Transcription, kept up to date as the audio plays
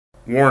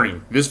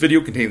Warning, this video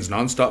contains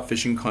non-stop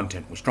fishing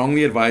content. We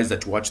strongly advise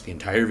that you watch the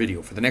entire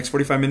video. For the next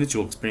 45 minutes,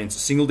 you'll experience a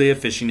single day of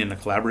fishing in a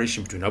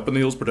collaboration between Up in the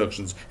Hills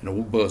Productions and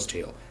Old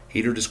Buzztail.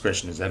 Hater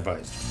discretion is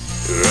advised.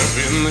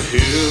 Up in the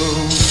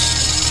hills.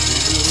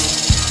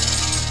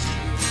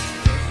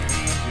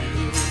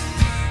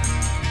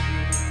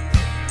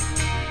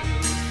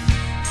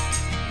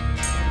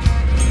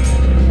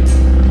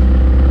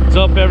 What's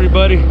up,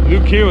 everybody?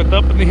 Luke here with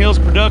Up in the Hills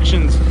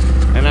Productions,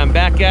 and I'm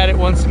back at it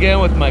once again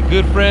with my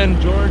good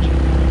friend George,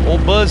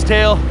 Old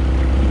Buzztail,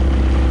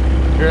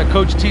 here at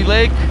Cochiti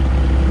Lake.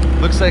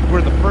 Looks like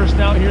we're the first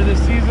out here this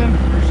season.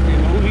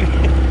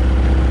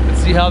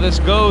 Let's see how this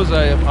goes.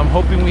 I'm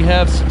hoping we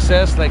have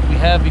success like we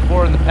have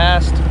before in the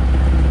past.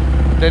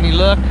 With any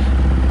luck,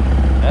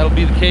 that'll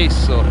be the case.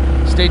 So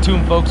stay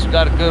tuned, folks. We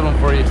got a good one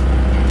for you.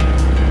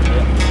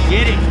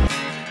 Get it.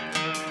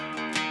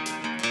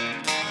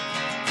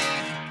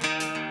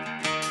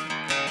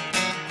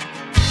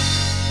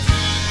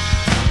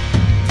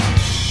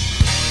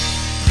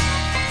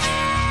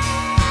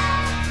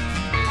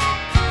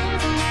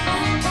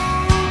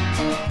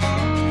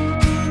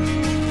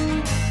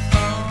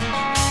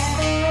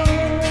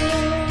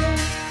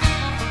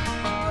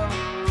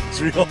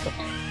 Real.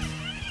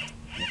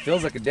 It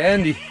feels like a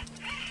dandy.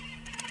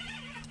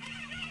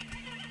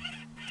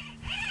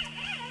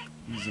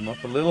 Ease him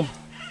up a little.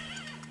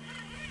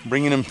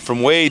 Bringing him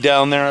from way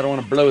down there. I don't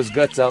want to blow his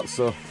guts out,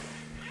 so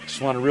just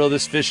want to reel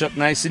this fish up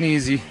nice and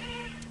easy.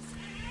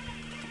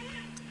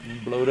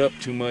 Don't blow it up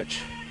too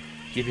much.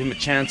 Give him a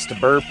chance to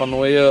burp on the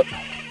way up.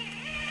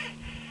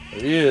 There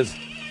he is.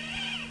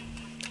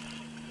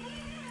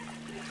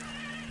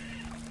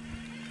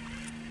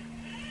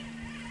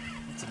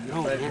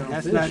 No, man,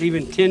 that's not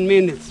even 10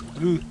 minutes.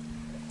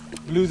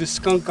 Blew the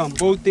skunk on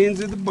both ends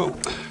of the boat.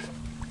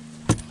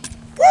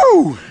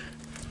 Woo!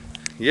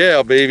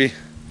 Yeah, baby.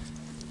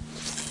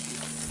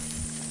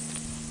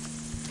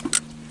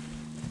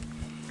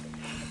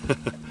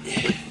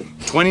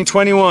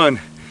 "2021.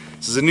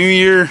 This is a new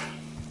year.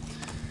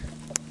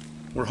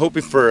 We're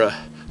hoping for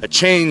a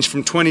change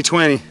from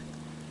 2020.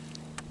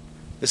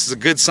 This is a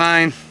good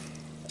sign.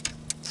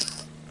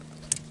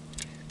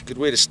 Good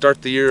way to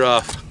start the year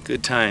off.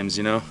 Good times,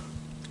 you know.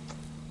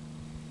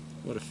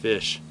 What a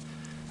fish.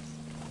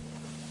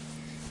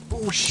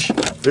 Whoosh.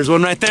 There's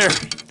one right there.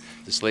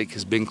 This lake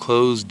has been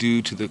closed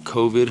due to the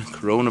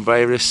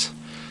coronavirus,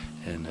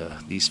 and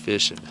these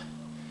fish have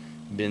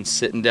been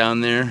sitting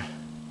down there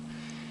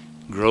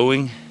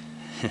growing,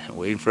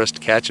 waiting for us to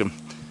catch them.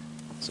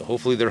 So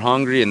hopefully they're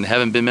hungry and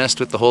haven't been messed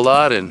with a whole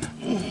lot, and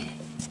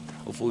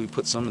hopefully we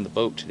put some in the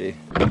boat today.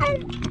 Yeah,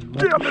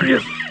 there he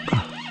is.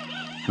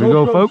 Here we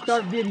go, folks.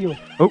 Start video.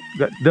 Oh,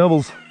 got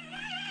doubles.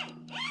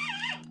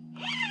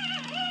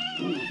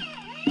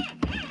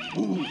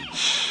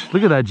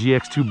 Look at that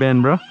GX2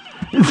 bend, bro.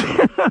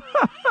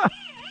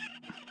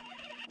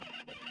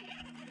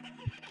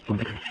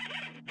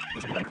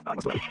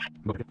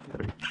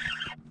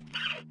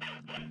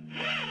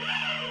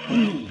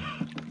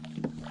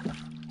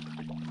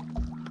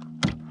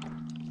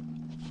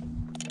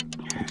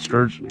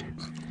 Sturge.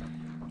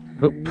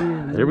 Oh,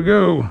 there we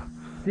go.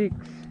 6.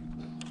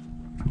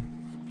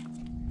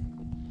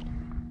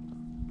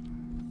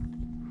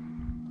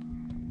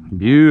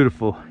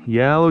 Beautiful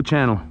yellow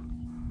channel.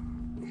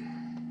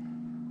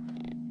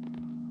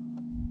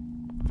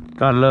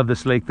 Gotta love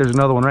this lake. There's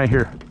another one right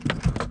here.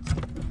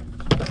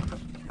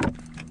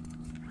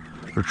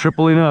 We're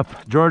tripling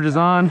up. George is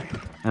on,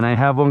 and I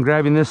have one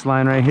grabbing this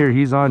line right here.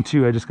 He's on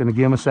too. I'm just gonna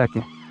give him a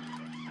second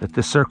at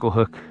this circle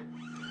hook.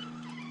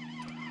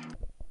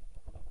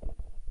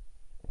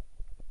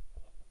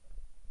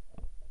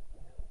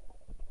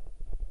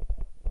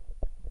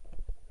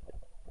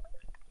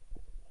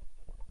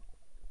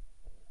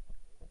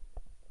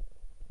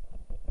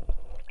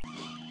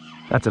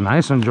 That's a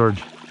nice one,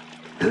 George.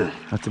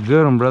 That's a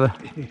good one, brother.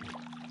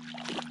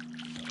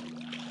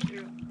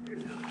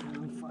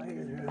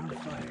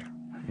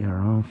 You're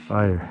on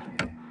fire.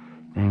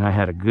 Dang, I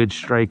had a good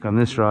strike on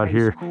this rod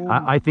here.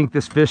 I think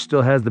this fish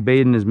still has the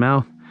bait in his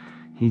mouth.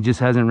 He just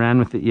hasn't ran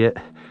with it yet.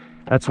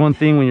 That's one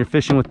thing when you're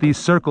fishing with these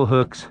circle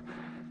hooks.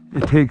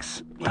 It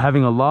takes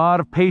having a lot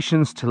of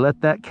patience to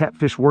let that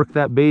catfish work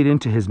that bait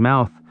into his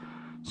mouth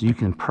so you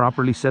can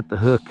properly set the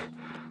hook.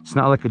 It's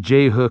not like a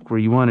J hook where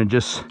you want to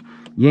just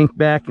yank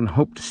back and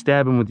hope to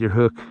stab him with your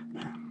hook.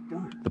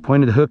 The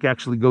point of the hook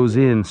actually goes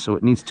in, so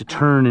it needs to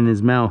turn in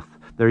his mouth.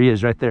 There he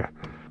is right there.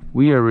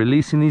 We are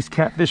releasing these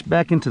catfish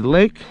back into the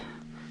lake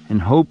in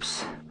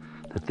hopes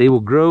that they will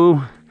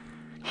grow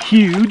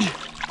huge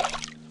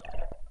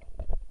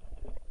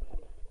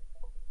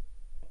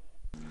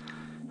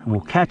and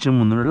we'll catch them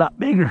when they're a lot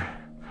bigger.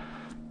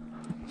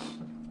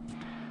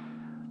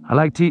 I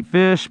like to eat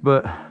fish,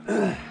 but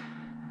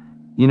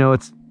you know,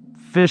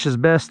 fish is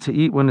best to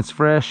eat when it's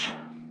fresh.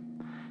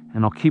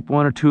 And I'll keep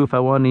one or two if I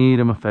want to eat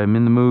them, if I'm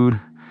in the mood.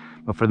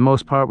 But for the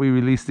most part, we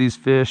release these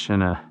fish,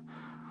 and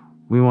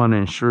we want to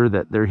ensure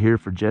that they're here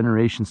for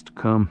generations to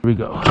come. Here we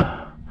go.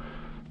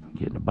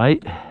 Getting a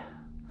bite.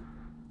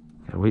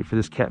 Gotta wait for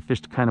this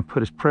catfish to kind of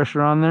put his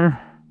pressure on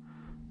there.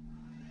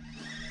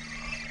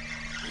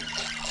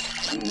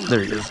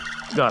 There he is.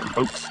 Got him,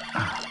 folks.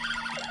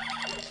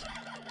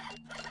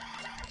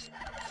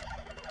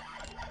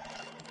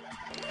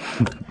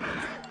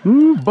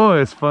 Ooh, boy,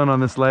 it's fun on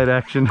this light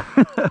action.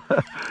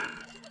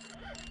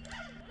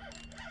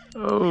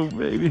 Oh,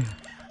 baby.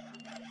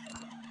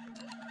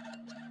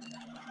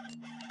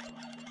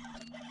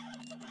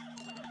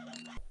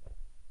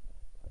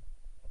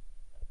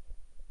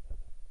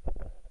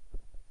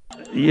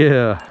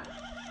 Yeah.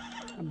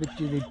 I bet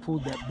you they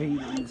pulled that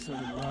bait on this other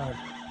rod.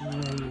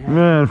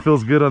 Man, it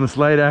feels good on this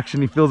light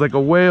action. He feels like a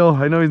whale.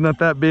 I know he's not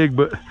that big,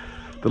 but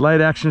the light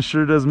action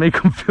sure does make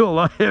him feel a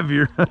lot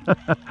heavier.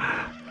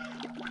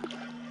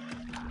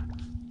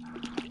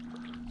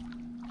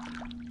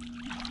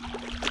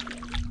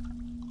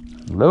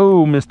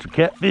 Hello, Mr.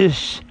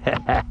 Catfish.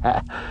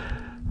 The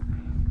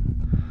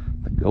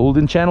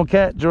golden channel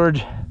cat,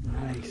 George.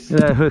 Nice.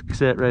 Look at that hook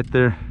set right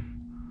there.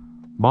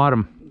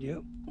 Bottom.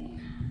 Yep.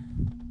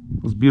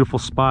 Those beautiful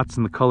spots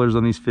and the colors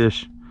on these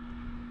fish.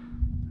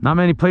 Not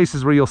many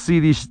places where you'll see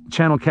these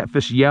channel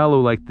catfish yellow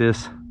like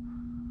this.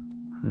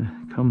 They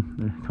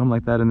come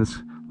like that in this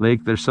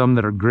lake. There's some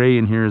that are gray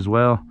in here as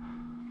well.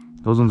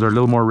 Those ones are a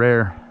little more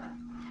rare.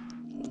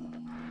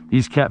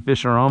 These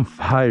catfish are on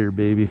fire,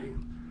 baby.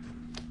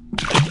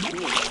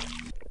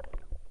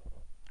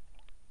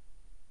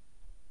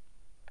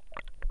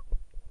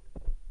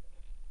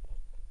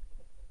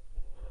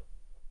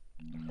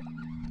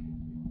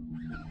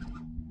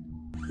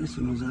 This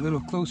one was a little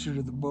closer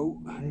to the boat.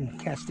 I didn't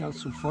cast out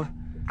so far.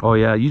 Oh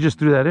yeah, you just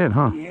threw that in,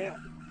 huh? Yeah,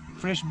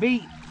 fresh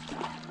bait.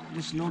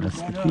 Just loaded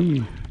That's that the up.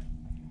 key.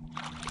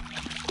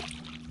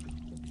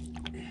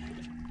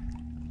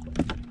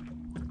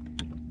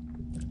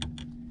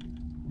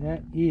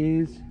 That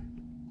is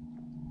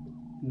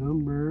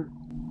number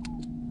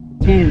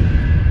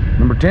 10.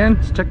 Number 10,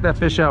 let's check that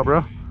fish out,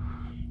 bro.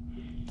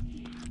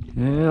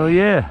 Hell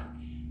yeah.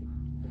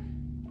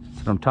 That's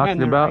what I'm talking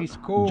they're about. ice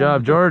cold. Good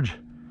job, George.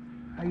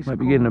 Ice Might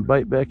be getting a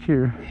bite back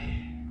here.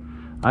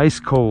 Ice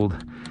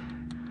cold.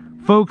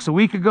 Folks, a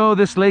week ago,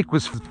 this lake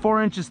was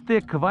 4 inches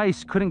thick of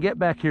ice. Couldn't get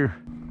back here.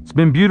 It's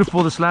been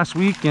beautiful this last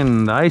week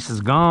and the ice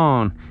is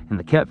gone and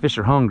the catfish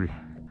are hungry.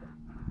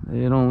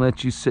 They don't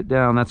let you sit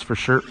down, that's for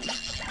sure.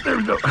 There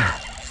we go.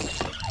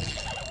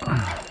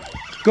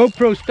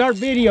 GoPro, start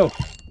video.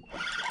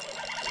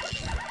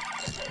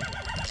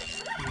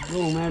 There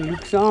you go, man.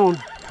 Luke's on.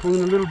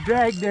 Pulling a little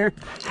drag there.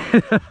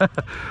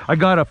 I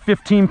got a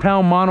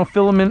 15-pound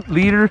monofilament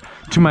leader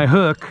to my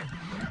hook.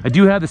 I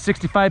do have the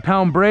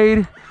 65-pound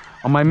braid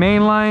on my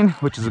main line,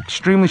 which is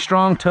extremely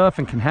strong, tough,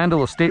 and can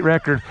handle a state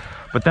record.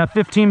 But that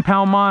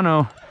 15-pound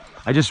mono,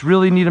 I just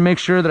really need to make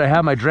sure that I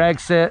have my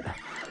drag set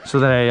so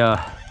that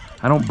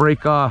I don't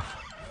break off.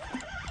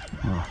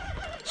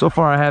 So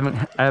far, I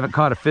haven't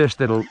caught a fish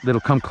that'll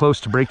come close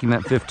to breaking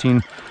that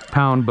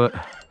 15-pound, but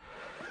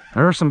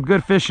there are some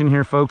good fish in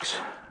here, folks.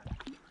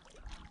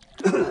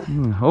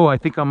 Oh, I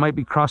think I might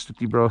be crossed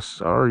with you, bro.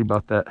 Sorry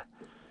about that.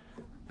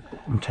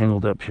 I'm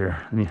tangled up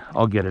here.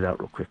 I'll get it out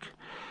real quick.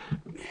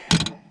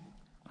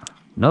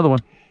 Another one.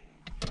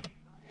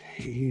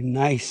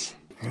 Nice.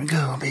 Here we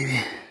go, baby.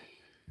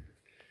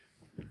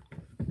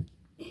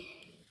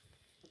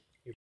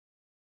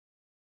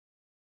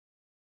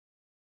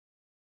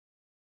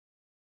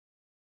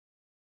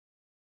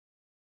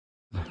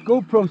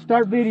 GoPro,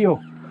 start video.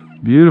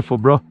 Beautiful,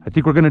 bro. I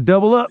think we're gonna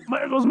double up.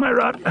 There goes my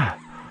rod.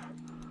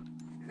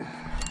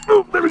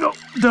 Oh, there we go.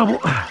 Double.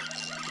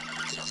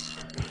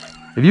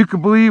 If you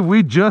could believe,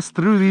 we just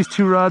threw these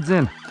 2 rods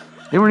in.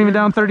 They weren't even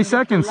down 30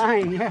 seconds.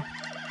 Line, yeah.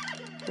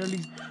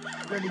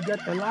 Already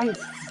got the lines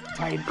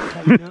tied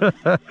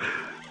up.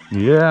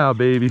 Yeah,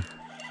 baby.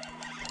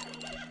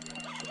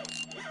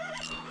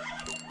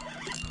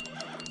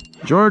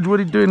 George, what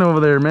are you doing over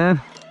there, man?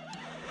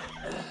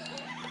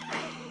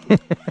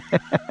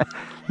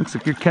 Looks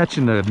like you're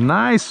catching a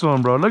nice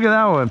one, bro. Look at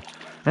that one.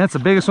 That's the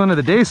biggest one of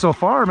the day so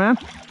far, man.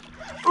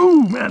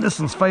 Ooh, man, this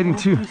one's fighting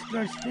too.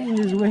 Start staying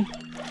this way.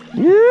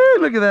 Yeah,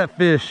 look at that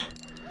fish.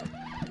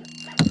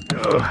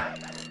 Ugh.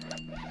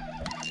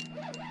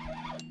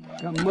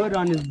 Got mud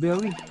on his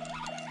belly.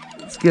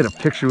 Let's get a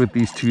picture with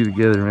these 2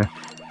 together, man.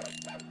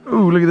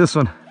 Ooh, look at this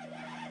one.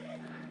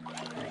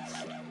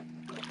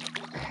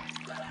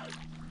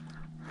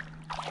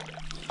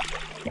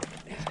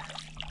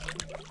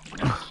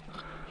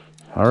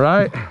 All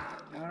right.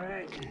 All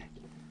right.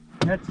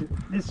 That's it.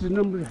 This is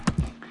number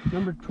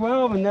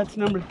 12 and that's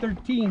number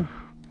 13.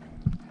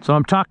 So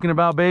I'm talking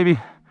about, baby.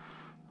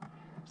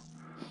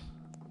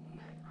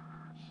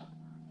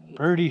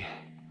 Birdie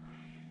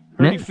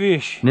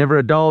fish. Never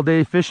a dull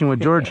day fishing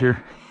with George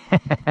here.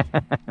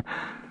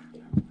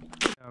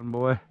 Down,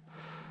 boy.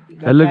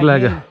 That looked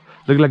like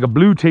a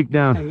blue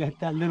takedown. I got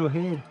that little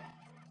head.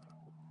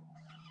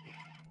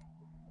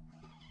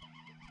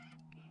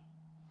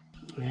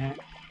 Yeah.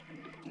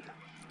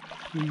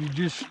 You're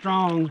just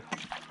strong.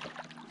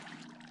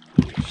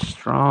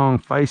 Strong,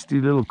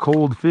 feisty little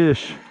cold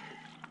fish.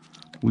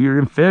 We are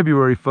in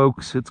February,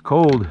 folks. It's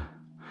cold.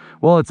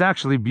 Well, it's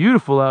actually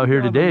beautiful out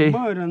here today.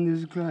 Mud on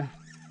this guy.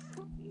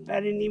 I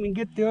didn't even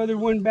get the other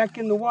one back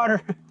in the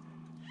water.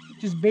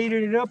 just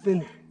baited it up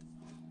and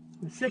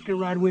the second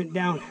rod went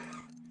down.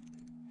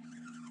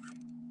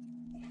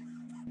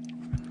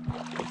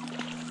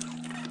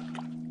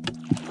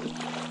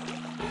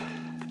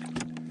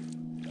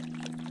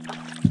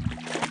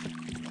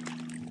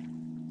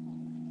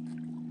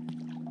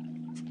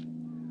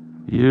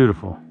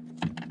 Beautiful.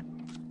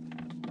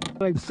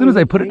 As soon as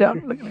I put it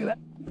down, look at that.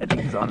 I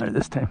think he's on there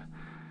this time.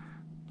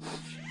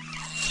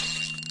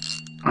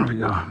 There we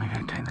go. Maybe I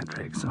can tighten that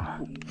drag some.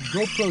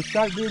 GoPro,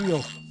 start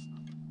video.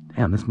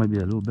 Damn, this might be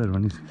a little better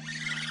one. There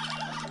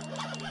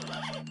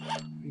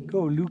you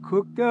go, Luke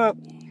hooked up.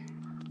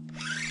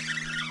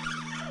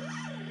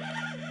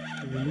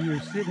 And we are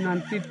sitting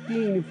on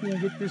 15. If we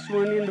can get this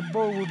one in the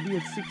bow, we'll be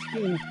at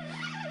 16.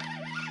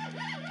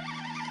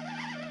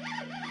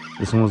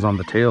 This one was on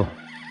the tail.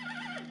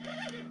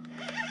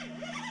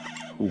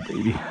 Oh,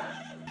 baby.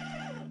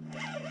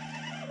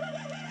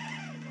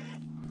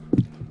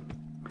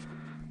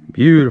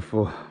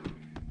 Beautiful.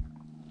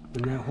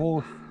 And that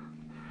whole,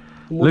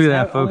 look at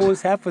that, folks.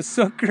 Almost half a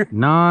sucker.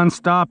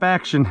 Non-stop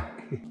action.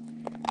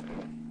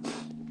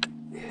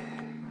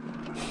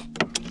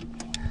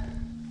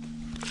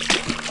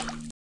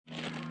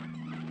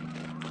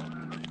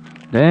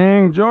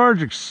 Dang,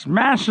 George, you're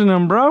smashing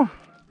them, bro.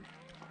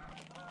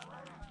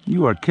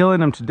 You are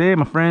killing them today,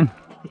 my friend.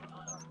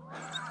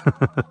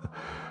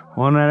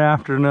 One right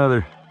after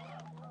another.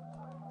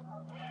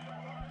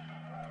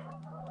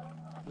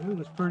 That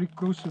was pretty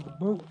close to the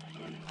boat.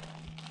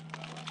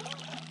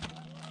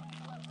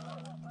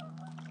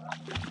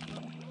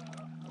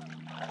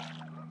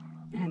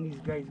 Man, these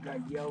guys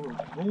got yellow,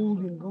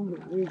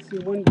 golden. We ain't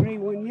seen one gray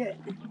one yet.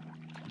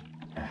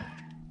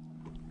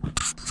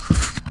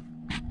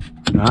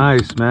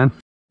 Nice, man.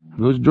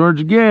 Goes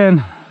George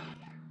again.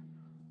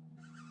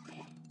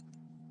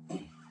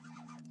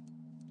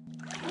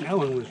 That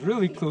one was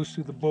really close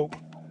to the boat.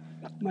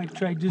 Might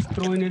try just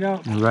throwing it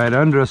out. Right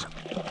under us.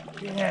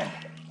 Yeah.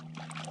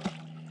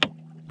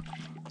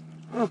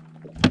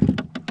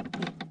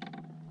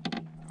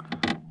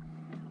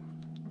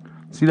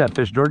 See that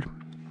fish, George?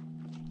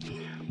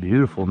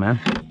 Beautiful, man.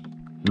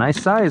 Nice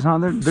size, huh?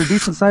 They're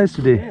decent size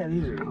today. Yeah,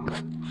 these are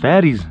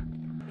Fatties.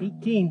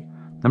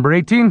 18. Number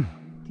 18.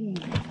 18.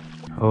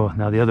 Oh,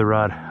 now the other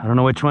rod. I don't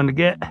know which one to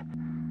get.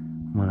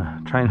 I'm gonna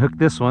try and hook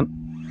this one.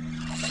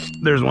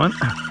 There's one.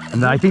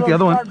 And I think the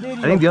other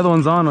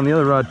one's on the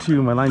other rod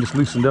too. My line just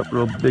loosened up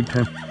real big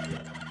time.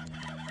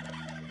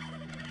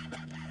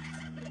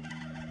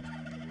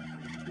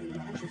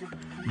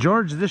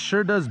 George, this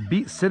sure does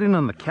beat sitting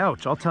on the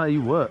couch. I'll tell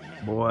you what,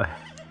 boy.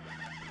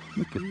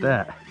 Look at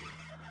that.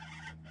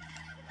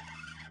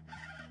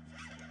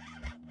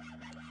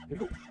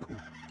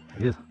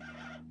 It is.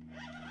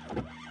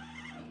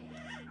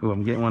 Oh,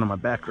 I'm getting one on my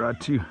back rod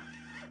too.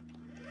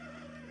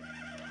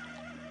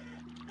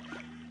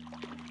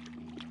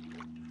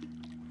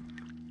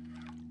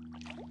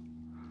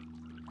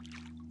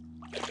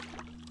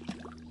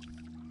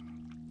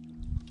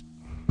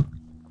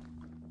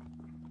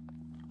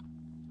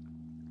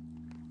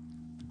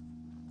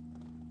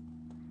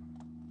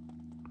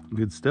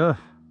 Good stuff.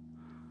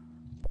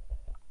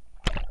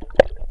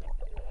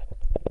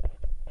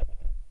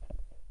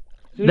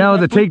 That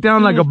was a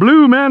takedown like a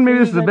blue, man. Maybe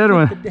this is a better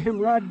one. Damn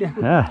rod down.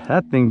 Yeah,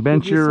 that thing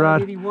bent your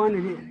rod.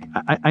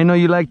 I know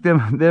you like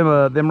them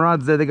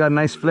rods there. They got a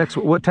nice flex.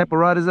 What type of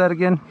rod is that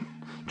again,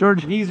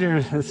 George? These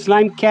are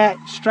Slime Cat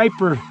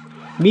striper,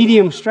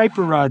 medium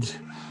striper rods.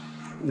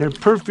 They're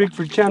perfect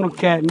for channel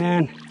cat,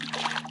 man.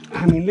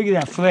 I mean, look at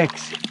that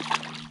flex.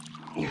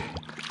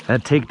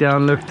 That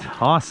takedown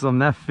looked awesome.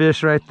 That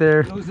fish right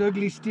there. Those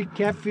ugly stick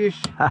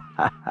catfish,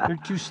 they're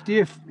too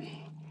stiff.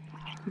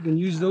 You can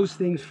use those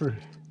things for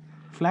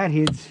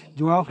flatheads.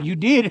 Well, you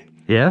did.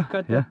 Yeah.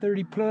 Cut that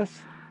 30 plus.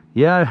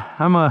 Yeah,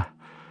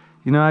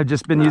 I've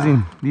just been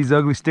using these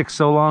ugly sticks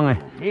so long.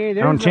 I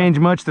don't change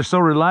much. They're so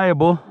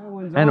reliable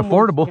and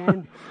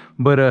affordable.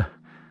 But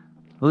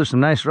those are some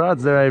nice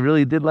rods there. I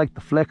really did like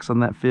the flex on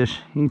that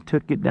fish. He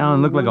took it down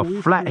and looked like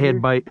a flathead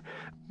bite.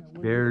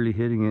 Barely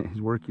hitting it. He's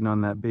working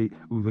on that bait.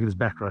 Ooh, look at his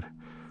back rod.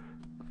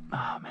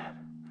 Oh, man.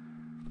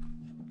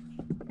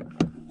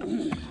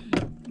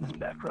 This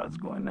back rod's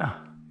going now.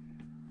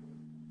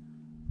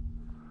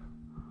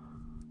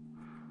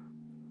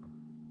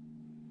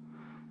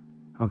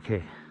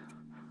 Okay.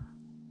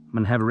 I'm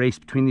going to have a race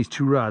between these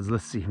two rods.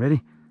 Let's see.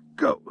 Ready?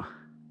 Go.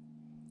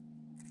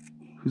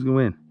 Who's going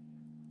to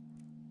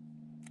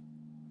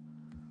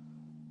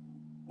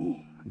win?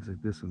 Looks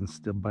like this one's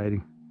still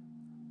biting.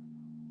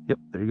 Yep,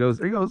 there he goes.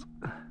 There he goes.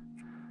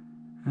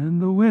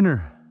 And the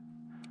winner.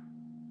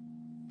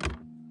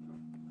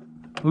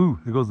 Ooh,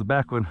 there goes the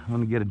back one. I'm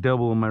going to get a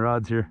double on my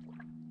rods here.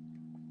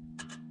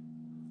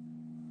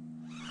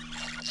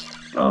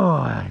 Oh,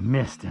 I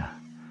missed him.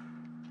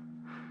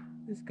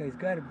 This guy's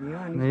got to be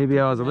on. Maybe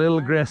I was a little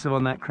aggressive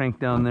on that crank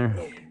down there.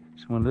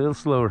 Just went a little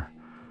slower.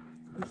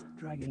 He's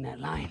dragging that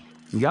line.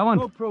 You got one?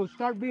 GoPro,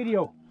 start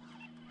video.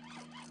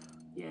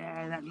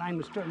 Yeah, that line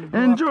was starting to go.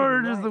 And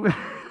George is the winner.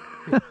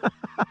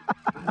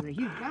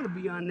 He's got to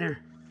be on there.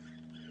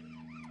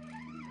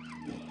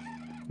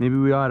 Maybe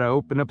we ought to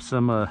open up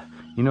some,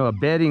 you know, a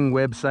betting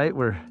website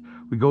where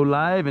we go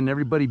live and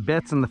everybody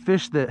bets on the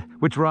fish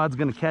which rod's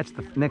gonna catch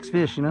the next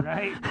fish, you know?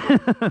 Right.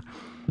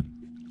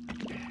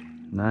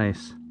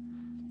 Nice.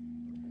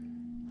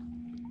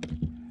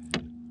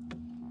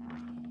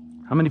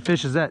 How many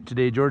fish is that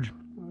today, George?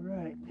 All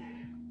right.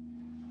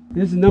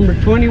 This is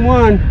number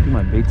 21. I think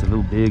my bait's a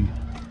little big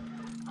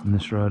on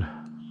this rod.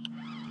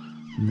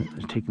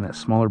 I'm taking that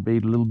smaller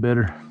bait a little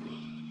better.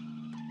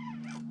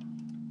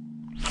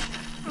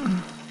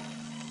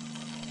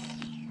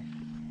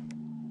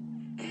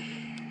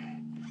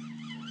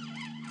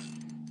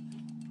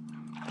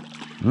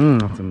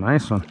 That's a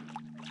nice one.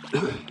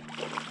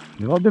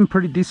 They've all been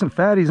pretty decent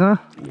fatties, huh?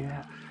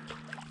 Yeah.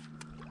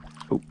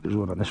 Oh, there's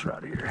one on this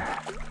rod here.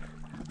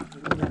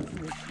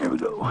 Here we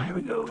go, here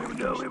we go, here we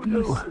go, here we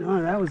go.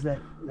 Oh, that was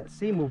that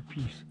same old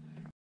piece.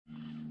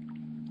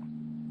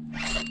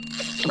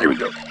 Here we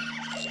go.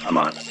 I'm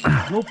on.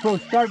 GoPro,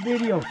 start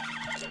video.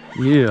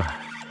 Yeah.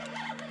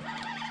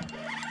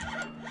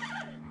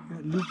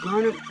 Got Luke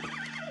on it.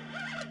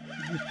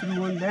 Just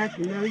threw one back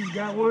and now he's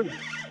got one.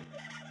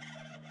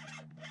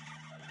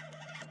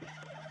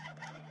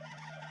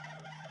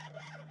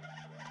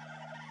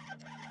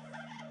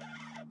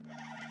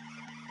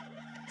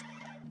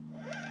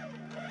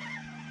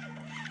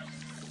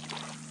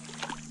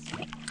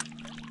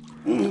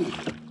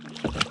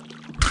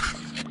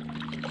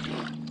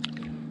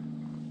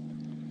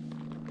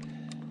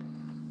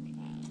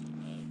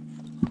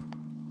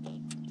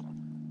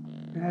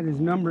 That is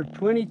number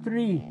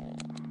 23.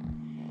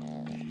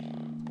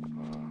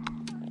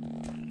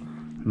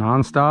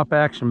 Non-stop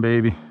action,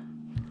 baby.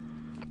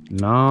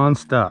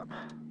 Non-stop.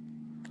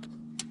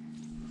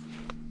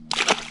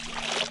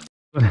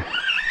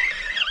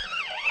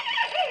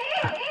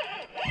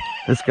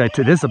 This guy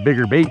too. This is a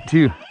bigger bait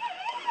too.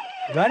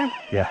 Got him?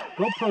 Yeah.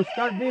 GoPro,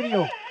 start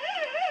video.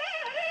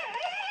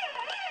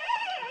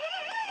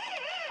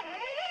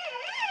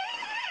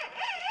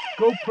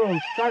 GoPro,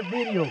 start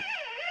video.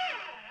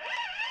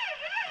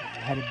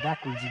 I had it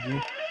backwards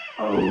again.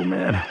 Oh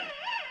man.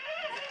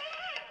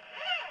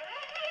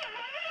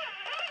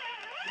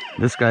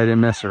 This guy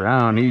didn't mess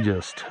around. He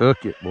just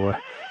took it, boy.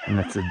 And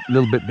that's a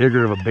little bit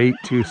bigger of a bait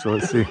too. So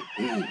let's see.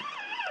 He's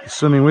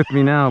swimming with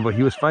me now, but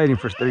he was fighting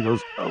first. There he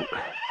goes. Oh.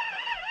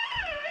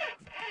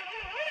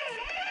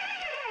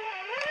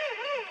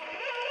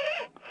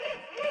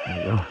 There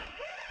we go.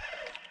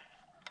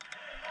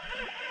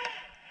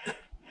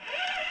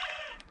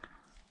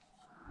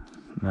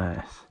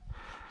 Nice.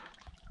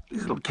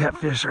 These little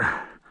catfish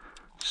are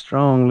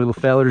strong little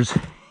fellers.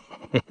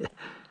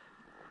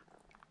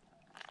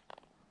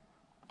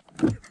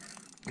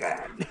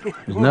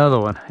 There's another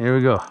one. Here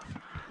we go.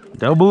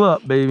 Double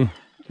up, baby.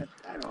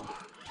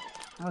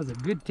 That was a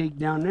good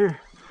takedown there.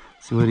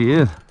 See what he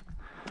is.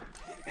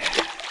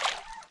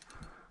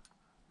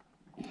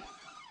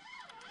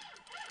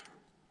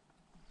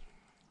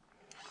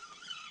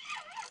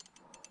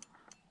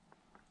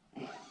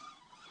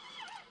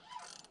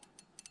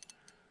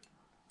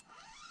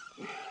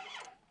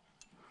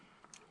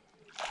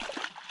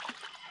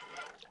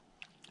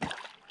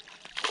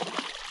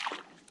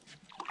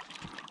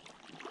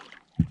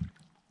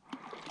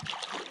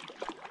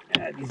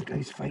 These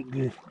guys fight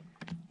good.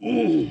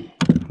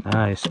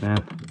 Nice, man.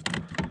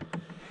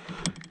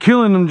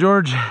 Killing them,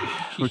 George.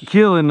 We're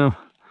killing them.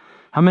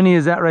 How many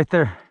is that right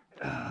there?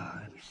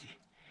 Let me see.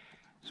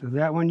 So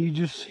that one you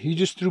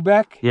just threw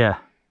back? Yeah.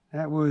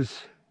 That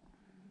was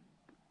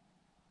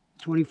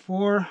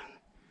 24.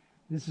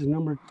 This is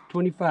number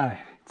 25.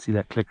 See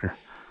that clicker?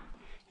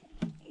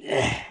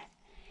 This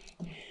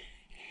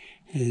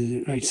is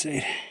the right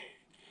side.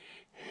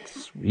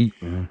 Sweet,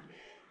 man.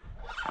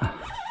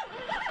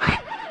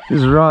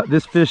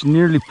 This fish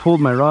nearly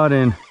pulled my rod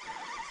in.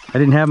 I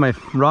didn't have my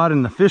rod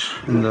in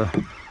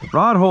the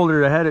rod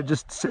holder. I had it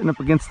just sitting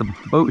up against the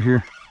boat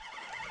here.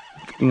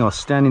 I think I was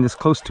standing this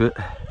close to it.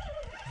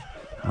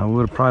 I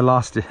would have probably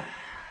lost it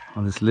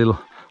on this little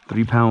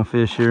 3-pound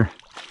fish here.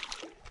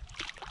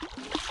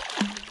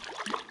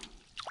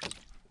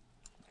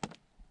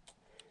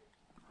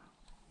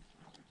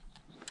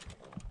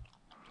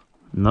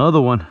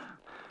 Another one.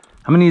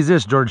 How many is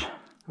this, George?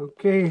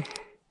 Okay.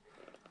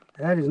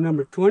 That is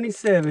number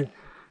 27.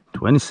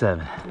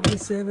 27.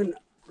 27,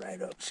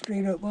 right up,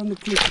 straight up on the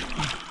cliff.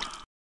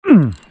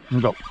 Here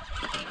we go.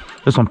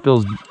 This one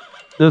feels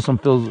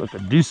like a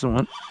decent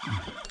one.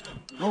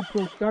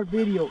 GoPro, start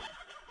video.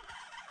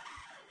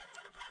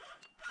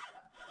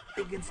 I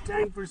think it's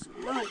time for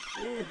some lunch,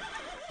 man.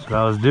 That's what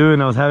I was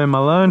doing. I was having my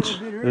lunch.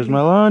 There's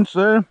my lunch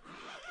there.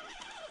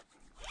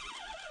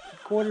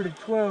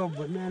 11:45,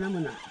 but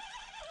man,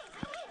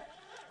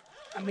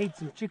 I made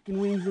some chicken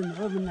wings in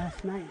the oven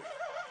last night.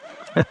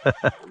 I'm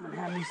gonna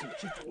have me some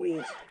chicken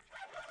wings.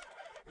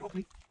 Oh,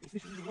 wait, the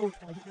fish is going to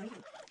get ready.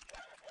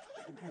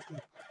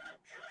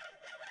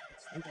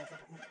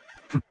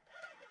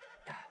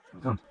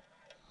 Come.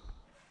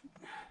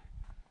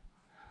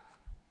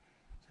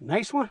 It's a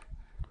nice one.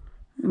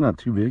 He's not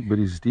too big, but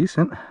he's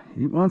decent.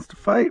 He wants to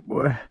fight,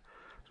 boy.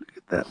 Look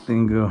at that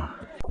thing go.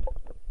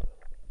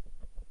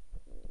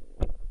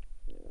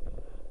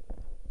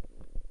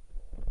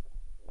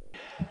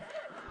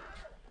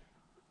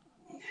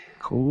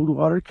 Cold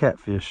water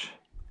catfish.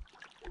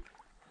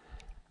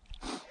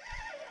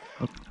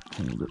 Oh,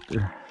 tangled up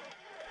there.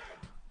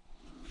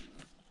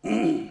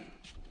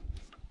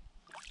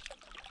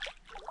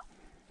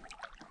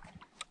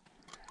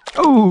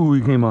 Oh,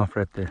 he came off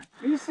right there.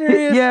 Are you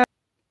serious? Yeah.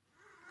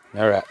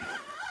 All right.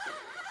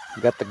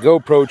 Got the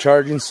GoPro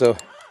charging, so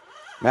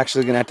I'm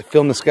actually gonna have to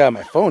film this guy on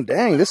my phone.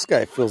 Dang, this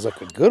guy feels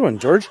like a good one,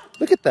 George.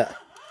 Look at that.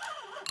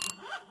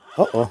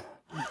 Uh-oh.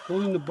 He's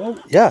pulling the boat.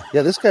 Yeah,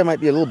 this guy might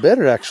be a little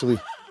better, actually.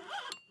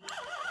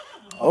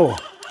 Oh.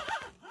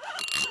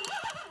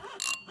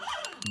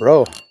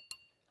 Bro.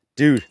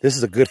 Dude, this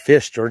is a good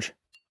fish, George.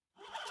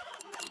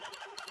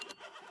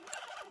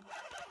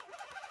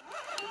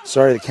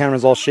 Sorry, the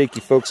camera's all shaky,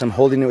 folks. I'm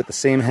holding it with the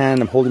same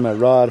hand I'm holding my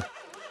rod.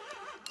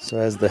 So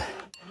as the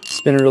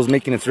spinner reel's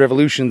making its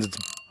revolutions, it's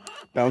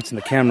bouncing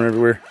the camera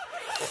everywhere.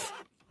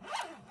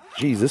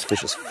 Jeez, this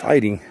fish is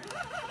fighting.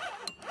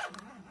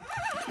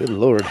 Good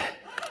Lord.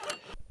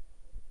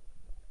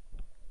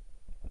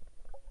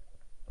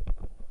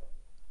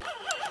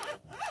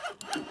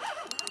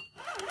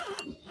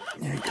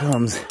 Here he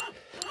comes.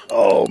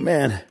 Oh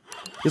man,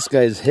 this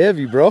guy's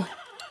heavy, bro.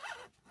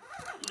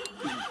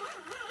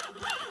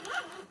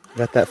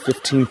 Got that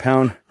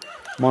 15-pound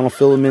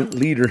monofilament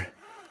leader.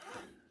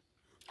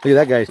 Look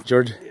at that guy,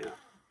 George.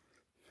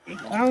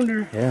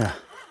 8-pounder. Yeah.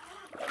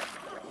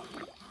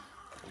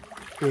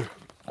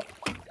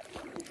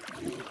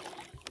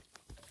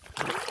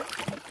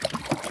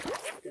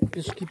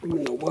 Just keep him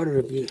in the water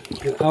a bit.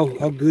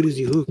 How good is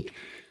he hooked?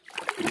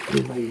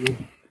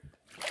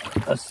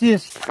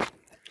 Assist.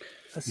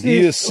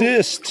 The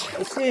assist.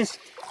 Oh, assist.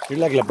 You're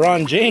like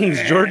LeBron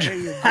James, George.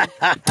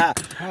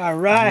 All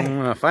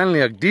right.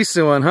 Finally a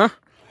decent one, huh?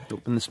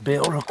 Open this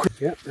bail real quick.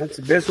 Yeah, that's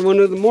the best one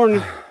of the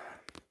morning.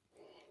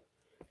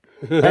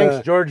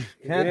 Thanks, George.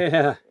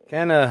 Yeah.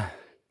 Can't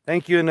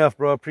thank you enough,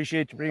 bro.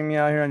 Appreciate you bringing me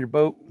out here on your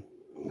boat.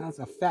 That's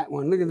a fat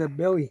one. Look at that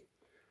belly.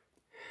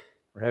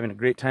 We're having a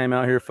great time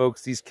out here,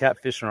 folks. These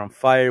catfish are on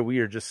fire. We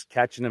are just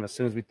catching them as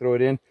soon as we throw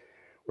it in.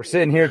 We're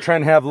sitting here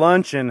trying to have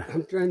lunch, and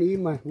I'm trying to eat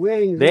my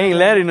wings. they ain't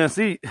letting us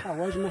eat. I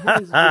wash my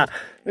hands.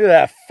 Look at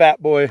that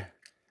fat boy.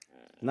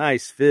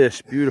 Nice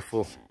fish.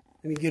 Beautiful.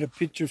 Let me get a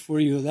picture for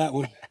you of that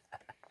one.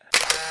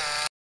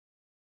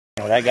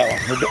 Oh, I got one.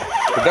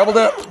 We're doubled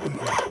up.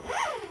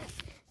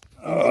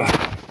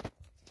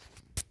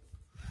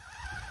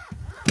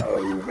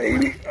 Oh,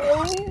 baby.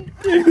 Oh,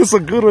 this is a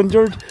good one,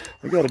 George.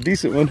 I got a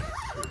decent one.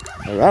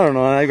 I don't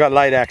know. I got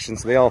light action,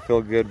 so they all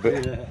feel good,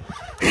 but... Yeah.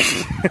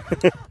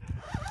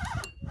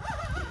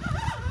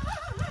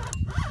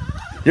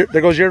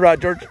 There goes your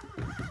rod, George.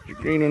 Your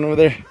green one over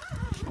there.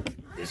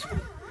 This one.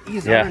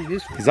 He's Yeah. on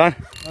this one. He's on?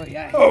 Oh,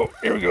 yeah. Oh,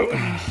 here we go.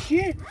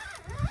 Shit.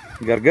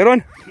 You got a good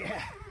one?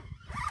 Yeah.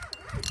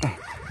 I'm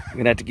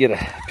going to have to get a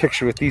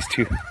picture with these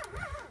two.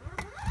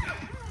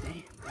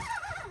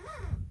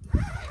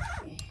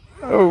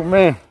 Oh,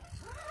 man.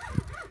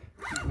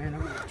 Man,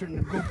 I'm going to turn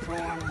the GoPro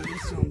on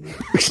this one.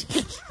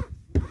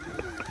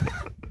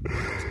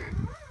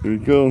 Here he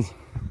goes.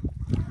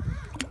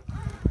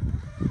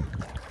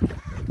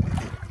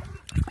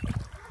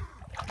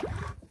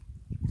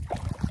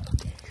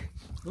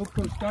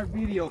 GoPro start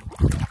video.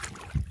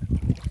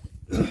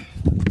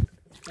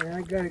 And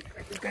I got it.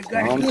 I think I got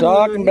it. I'm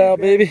talking about,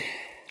 baby.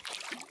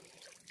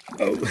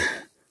 Oh.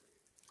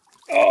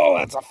 Oh,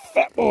 that's a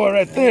fat boy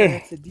right there.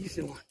 That's a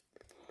decent one.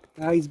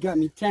 Now he's got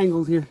me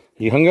tangled here.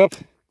 He hung up.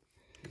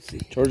 Let's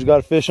see. George got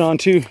a fish on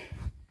too.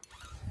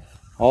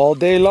 All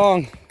day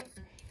long.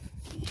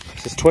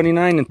 This is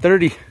 29 and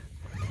 30.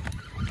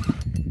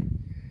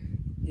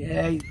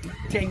 Yeah, he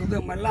tangled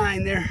up my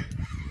line there.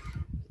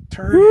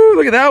 Turd. Woo,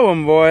 look at that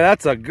one, boy.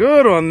 That's a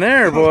good one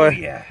there, boy. Oh,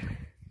 yeah.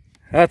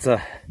 That's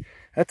a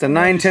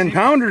 9-10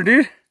 pounder,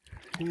 dude.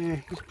 Yeah,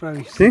 he's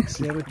probably Think?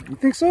 6, 7. You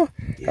think so?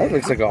 Yeah, That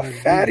looks like a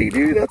fatty,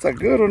 dude. That's a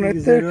good one right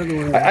Here's that there.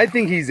 other one. I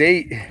think he's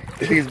 8. You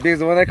think he's big as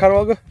the one I caught a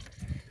while ago?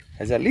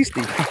 Has at least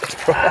 8 pounds,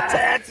 bro.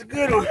 That's a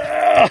good one.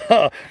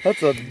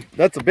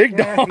 That's a big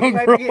Yeah, dog, he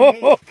might be an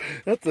bro. 8.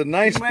 That's a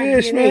nice He might be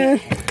fish, an man.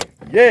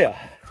 8. Yeah.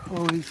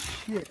 Holy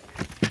shit.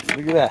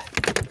 Look at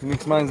that. He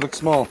makes mine look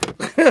small.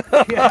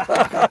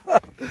 Yeah.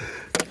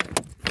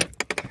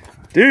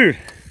 Dude.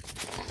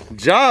 Good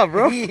job,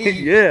 bro.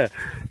 Yeah.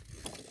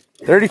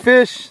 30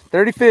 fish.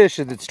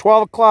 And it's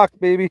 12 o'clock,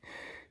 baby.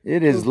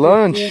 It is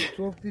lunch.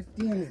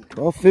 12:15.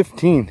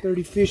 12:15.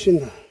 30 fish in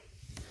the...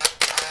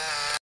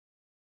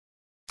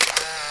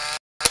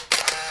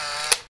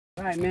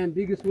 All right, man.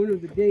 Biggest winner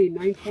of the day.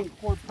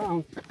 9.4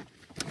 pounds.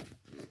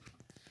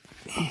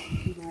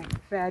 Big old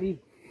fatty.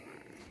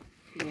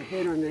 Little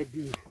head on that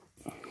dude.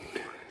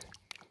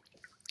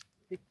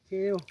 Big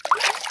tail.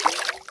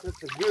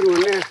 That's a good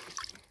one there.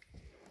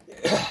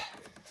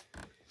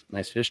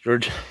 Nice fish,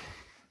 George.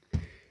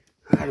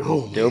 Right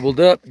home. Doubled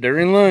up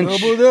during lunch.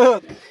 Doubled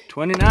up.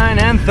 29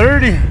 and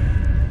 30.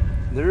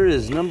 There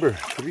is number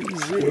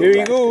 30. There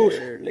he goes.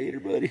 There. Later,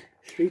 buddy.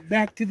 Straight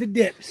back to the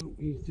depths.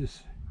 He's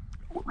just...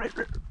 Right.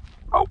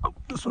 Oh,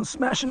 this one's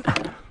smashing.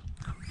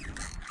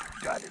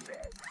 Got him.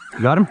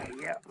 Got him?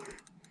 Yeah.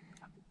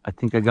 I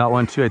think I got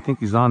one too. I think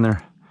he's on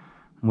there.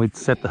 Wait to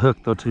set the hook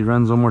though till he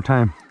runs one more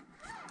time.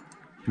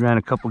 He ran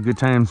a couple good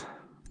times.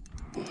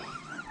 See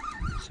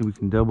if we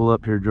can double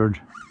up here, George.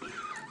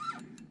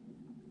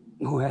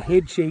 Oh, that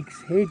head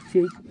shakes, head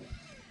shake.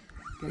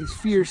 Guy's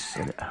fierce.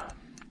 Get it.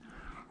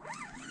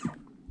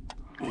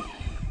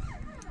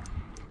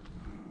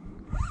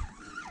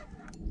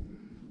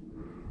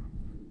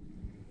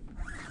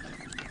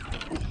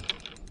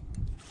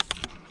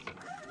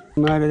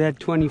 I'm out of that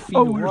 20 feet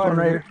Oh, of there's water one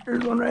right there. here.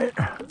 There's one right.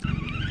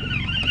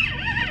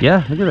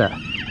 Yeah, look at that.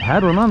 I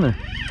had one on there.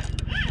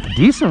 A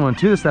decent one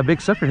too. It's that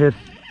big sucker head.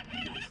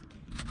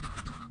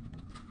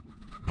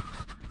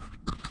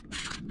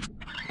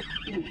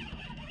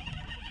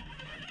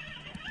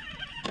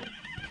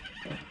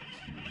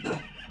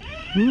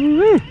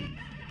 Woo-wee.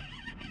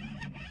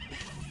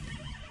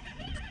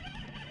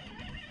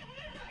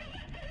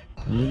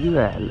 Look at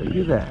that, look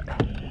at that.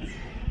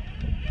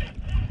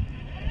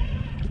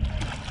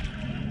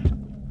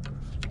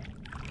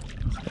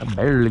 I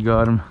barely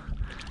got him.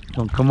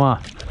 Don't come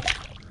off.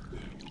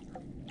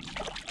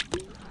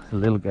 It's a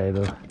little guy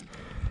though.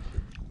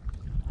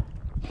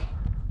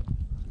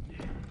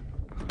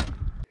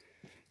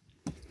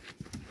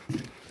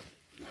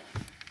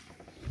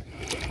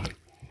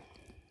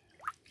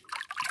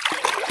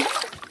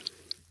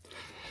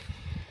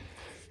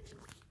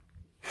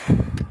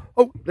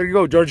 Oh, there you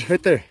go, George,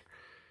 right there.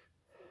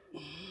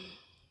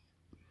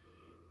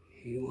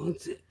 He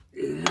wants it.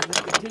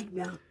 Take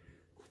down.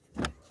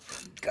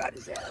 Got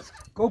his ass.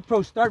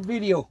 GoPro, start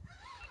video.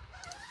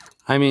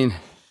 I mean,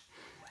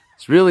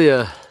 it's really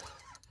a...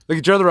 Look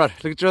at your other rod.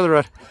 Look at your other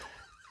rod.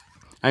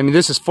 I mean,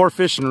 this is 4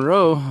 fish in a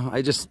row.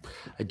 I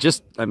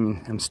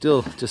mean, I'm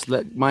still just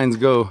let mines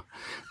go.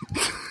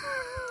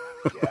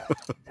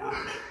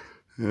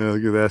 Yeah,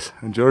 look at that.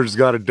 And George's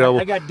got a double.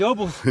 I got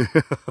doubles. They're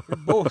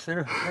both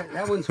there.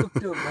 That one's hooked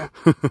up,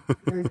 bro.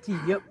 Guaranteed.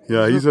 Yep.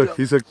 Yeah, he's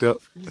hooked up.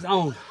 He's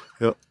on.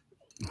 Yep.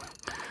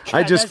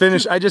 I just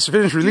finished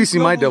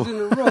releasing my double. In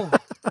a row.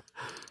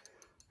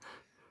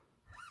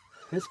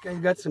 This guy's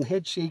got some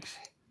head shakes.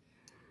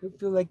 I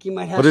feel like he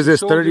might have. What is some this?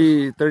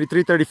 shoulders.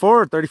 33,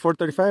 34, or 34,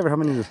 35, or how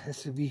many is this?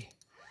 This would be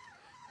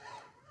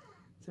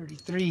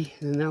 33,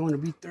 and then that one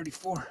would be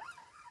 34.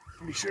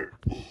 Pretty sure.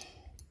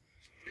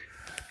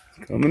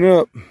 Coming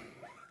up.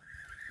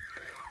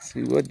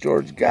 See what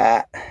George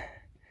got.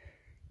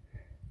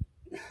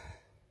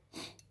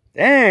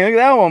 Dang, look at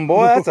that one,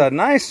 boy. That's a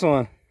nice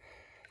one.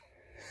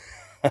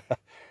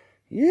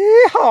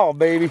 Yeah,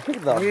 baby. Look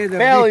at the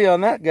belly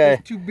on that guy.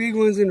 2 big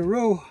ones in a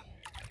row.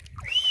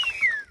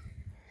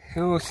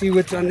 And we'll see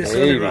what's on this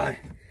other rod.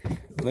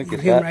 Look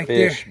at that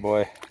fish,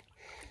 boy.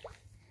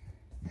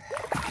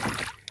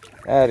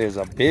 That is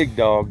a big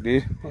dog,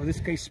 dude. Oh, this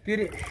guy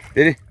spit it.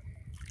 Did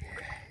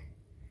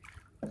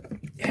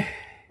he?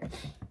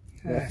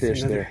 That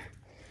fish there.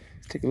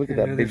 Let's take a look at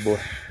that big boy.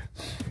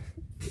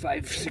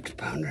 5-6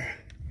 pounder.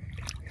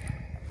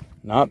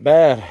 Not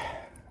bad.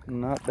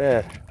 Not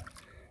bad.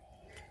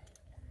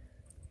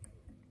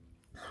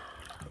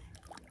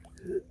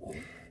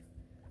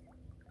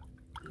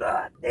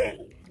 God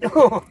dang.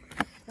 Oh,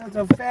 that's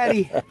a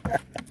fatty.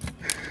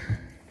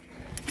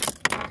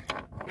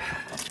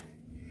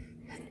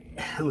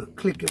 I'm gonna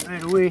click it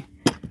right away.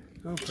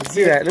 Let's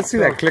see that. Let's see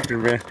that clicker,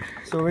 man.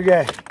 So we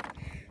got,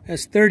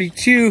 that's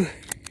 32,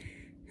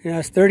 and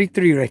that's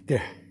 33 right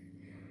there.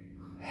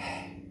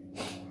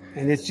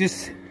 And it's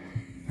just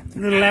a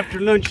little after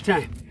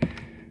lunchtime.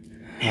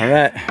 All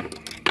right.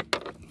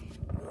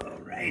 All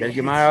right. Gotta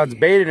get my rods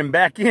baited and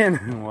back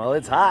in. Well,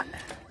 it's hot.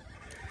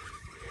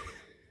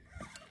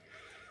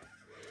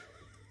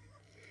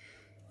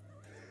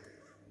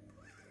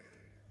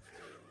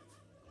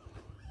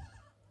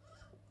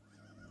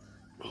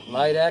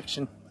 Light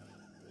action.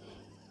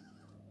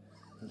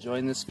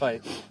 Enjoying this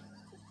fight.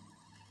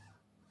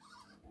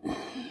 I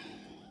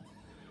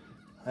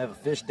have a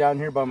fish down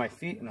here by my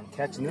feet and I'm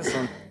catching this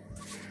one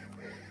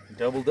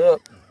doubled up.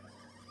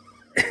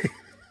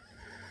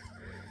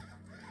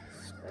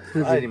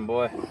 Fight him,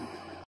 boy.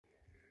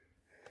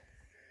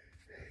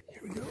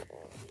 Here we go.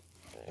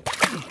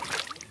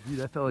 Dude,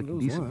 that felt like a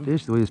decent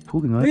fish the way he's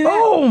pulling on Look it. at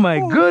that. Oh my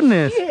Holy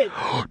goodness! shit.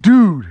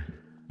 Dude!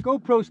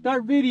 GoPro,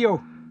 start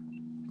video.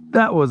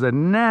 That was a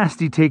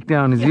nasty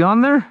takedown. Is he on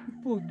there?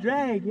 Full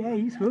drag, yeah,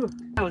 he's hooked.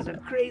 That was a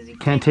crazy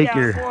Can't take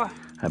takedown, your...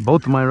 boy.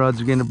 Both of my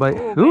rods are getting a bite.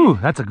 Oh, Ooh,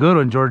 that's a good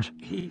one, George.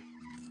 He...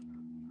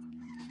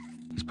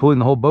 He's pulling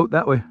the whole boat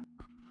that way. Did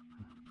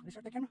they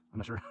start that camera? I'm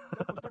not sure.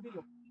 GoPro, start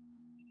video.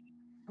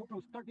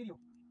 GoPro, start video.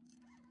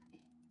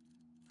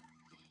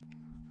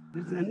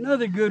 There's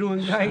another good one,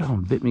 guys. That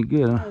one bit me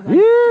good, huh?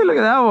 Yeah, look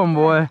at that one,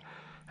 boy.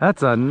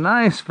 That's a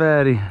nice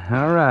fatty.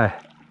 All right.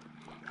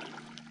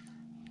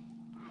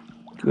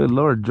 Good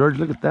Lord, George,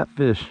 look at that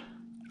fish.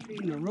 3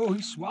 in a row,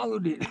 he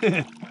swallowed it.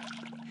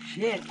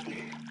 Shit.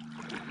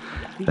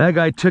 That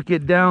guy took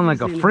it down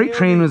like a freight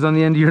train was on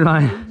the end of your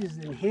line. He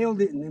just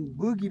inhaled it and then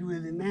boogied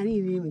with it, man.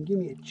 He didn't even give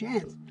me a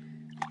chance.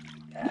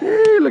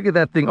 Hey, look at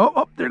that thing.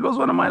 Oh, there goes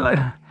one of my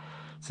line.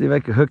 See if I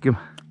can hook him.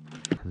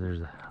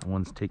 There's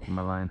one's taking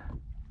my line.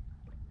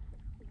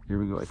 Here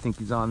we go. I think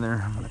he's on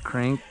there. I'm gonna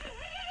crank.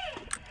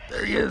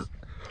 There he is.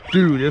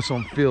 Dude, this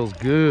one feels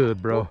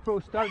good, bro.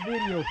 GoPro, start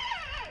video.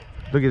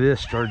 Look at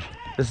this, George.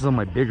 This is on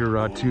my bigger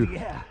rod too.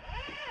 Yeah.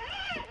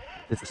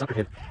 It's the sucker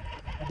head.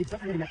 A big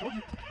sucker head, I told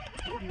you.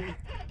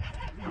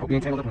 I hope you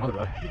ain't tangled up another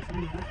rod.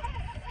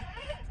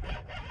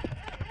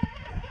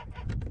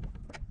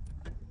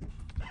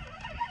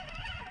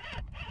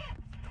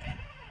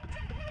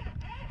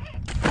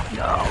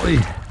 Golly.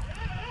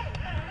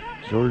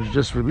 George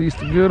just released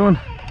a good one.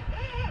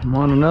 I'm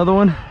on another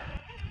one.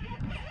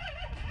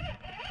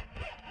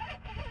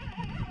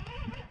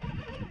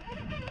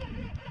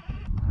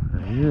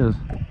 There he is.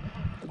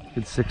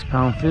 Good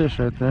 6-pound fish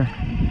right there.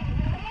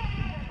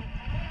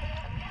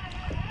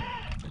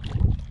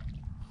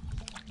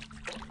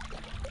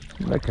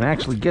 I can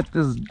actually get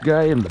this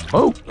guy in the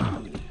boat.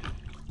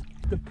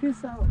 The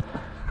piss out.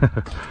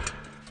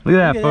 Look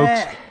at that,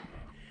 folks.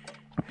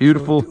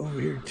 Beautiful, Over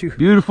here too.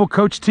 beautiful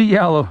Cochiti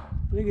yellow.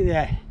 Look at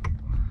that.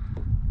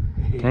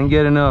 Can't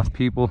get enough,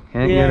 people.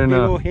 Can't Yeah, get big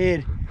enough. old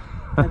head.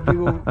 That big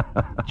old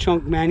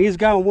chunk, man. He's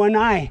got one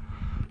eye.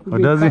 Oh,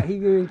 does he?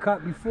 He's been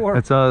caught before.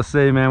 That's all I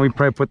say, man. We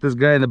probably put this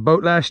guy in the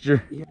boat last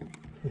year. Yeah.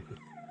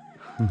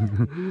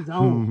 He's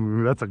on.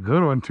 Ooh, that's a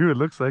good one too, it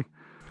looks like.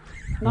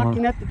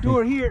 Knocking at the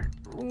door here.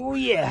 Oh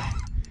yeah.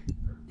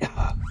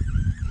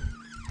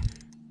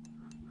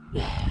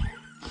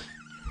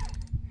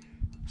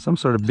 Some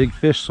sort of big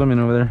fish swimming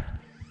over there.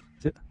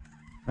 Is it?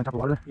 On top of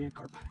water? Yeah,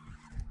 carp.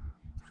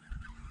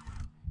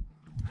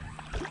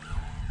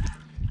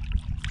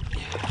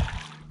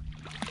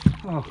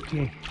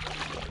 Okay.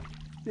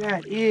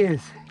 That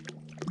is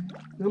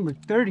number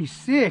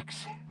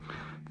 36.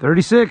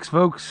 36,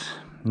 folks.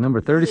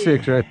 Number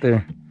 36 right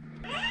there.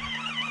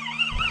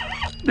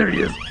 There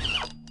he is.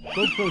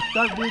 GoPro,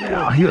 start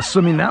video. Oh, he was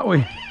swimming that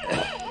way.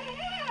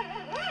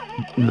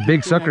 And the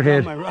big sucker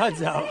head. My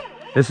rod's out.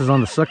 This is on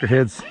the sucker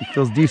heads. He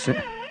feels decent.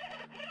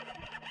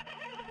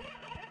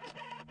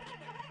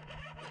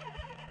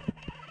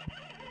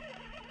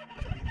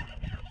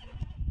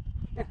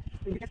 This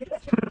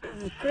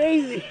is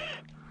crazy.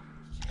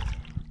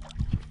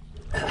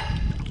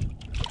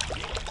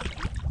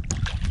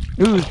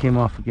 Ooh, he came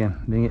off again.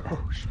 Dang it.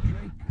 Oh, strike.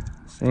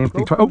 Same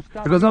thing. Oh,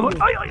 there goes another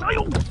one. Ay, ay, ay,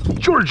 oh.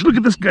 George, look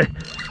at this guy.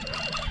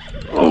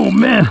 Oh,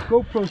 man.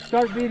 GoPro,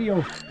 start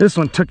video. This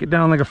one took it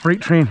down like a freight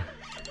train.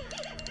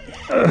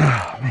 Oh,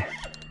 man.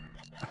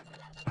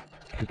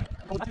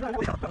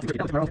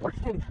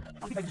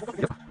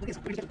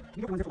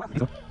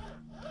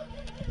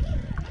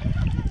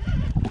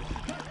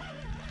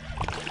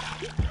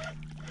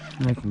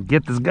 I can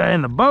get this guy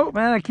in the boat,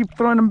 man. I keep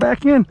throwing him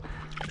back in.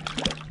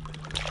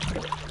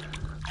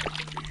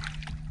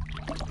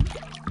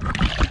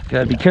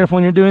 Gotta be careful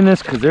when you're doing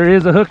this, because there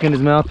is a hook in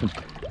his mouth. And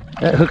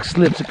that hook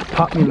slips, it could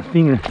pop me in the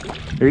finger.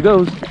 There he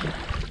goes.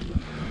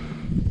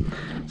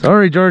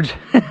 Sorry, George.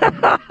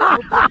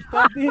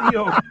 Stop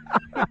video.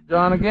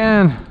 John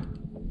again.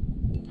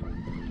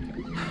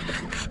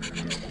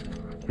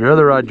 Your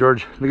other rod,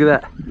 George. Look at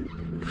that.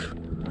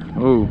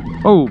 Oh,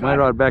 oh, my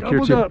rod back here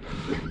too. Up.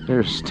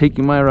 There's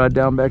taking my rod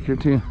down back here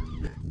too.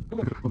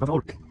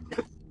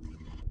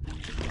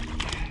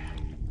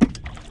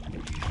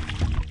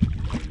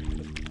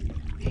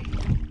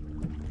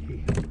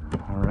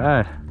 All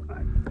right.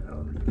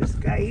 This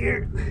guy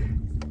here.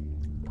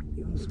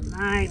 Give him some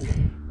line.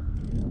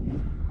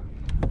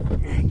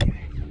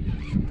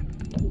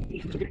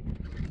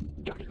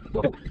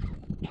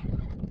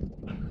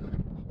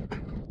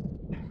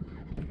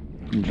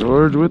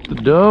 George with the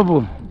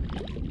double.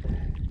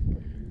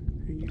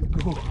 There you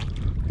go.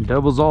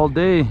 Doubles all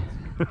day.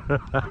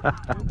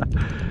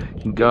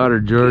 You got her,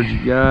 George.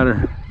 You got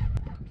her.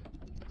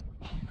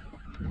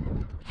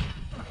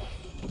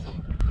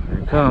 Here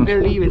it comes.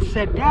 Barely even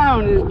sat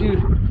down, this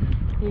dude.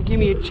 You give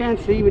me a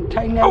chance to even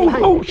tighten that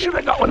line. Oh, shit,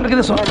 I got one. Look at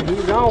this one.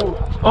 He's on.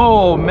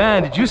 Oh,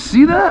 man, did you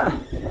see that?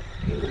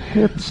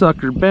 That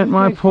sucker bent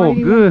my pole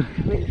good.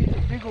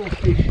 Big old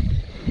fish.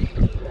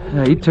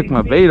 Yeah, he took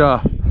my bait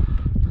off.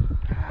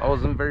 I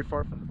wasn't very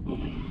far from the boat.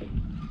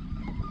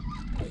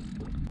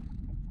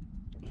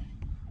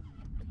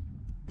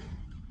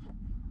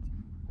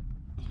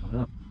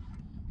 Up.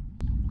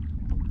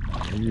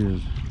 There he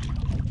is.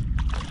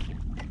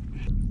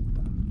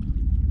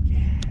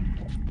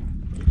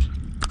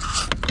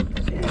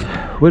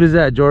 What is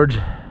that, George?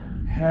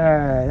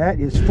 That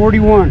is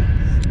 41.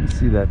 Let's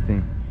see that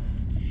thing.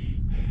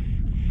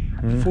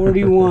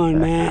 41,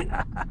 man.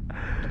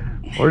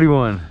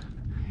 41.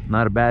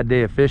 Not a bad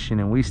day of fishing,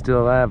 and we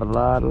still have a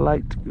lot of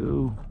light to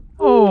go.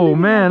 Oh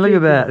man, look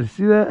at that.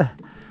 See that?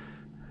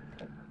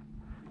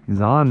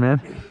 He's on, man.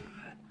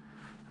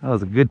 That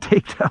was a good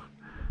takedown.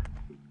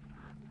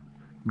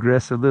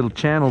 Aggressive little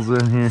channels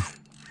in here.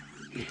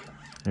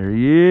 There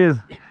he is.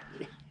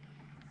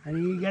 I think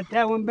you got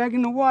that one back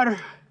in the water.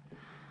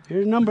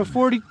 Here's number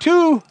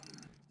 42.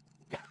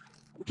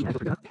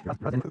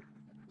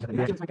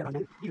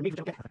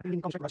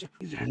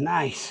 These are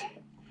nice.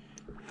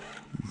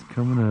 He's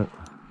coming up.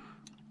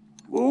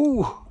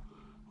 Ooh.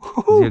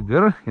 Is he a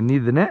good one? You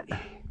need the net?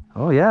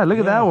 Oh yeah, look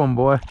at that one,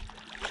 boy.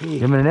 Hey,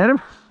 You want me to net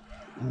him?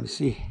 let me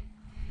see.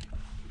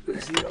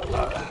 Let's see.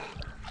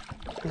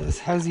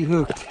 How's he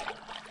hooked?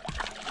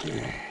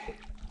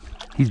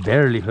 He's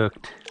barely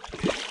hooked.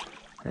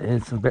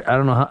 It's I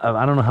don't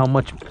know how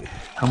much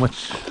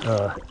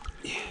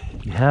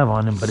you have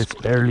on him, but it's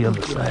barely on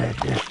the side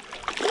there.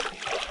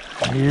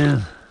 He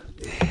is.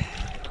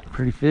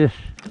 Pretty fish.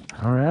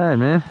 All right,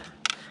 man.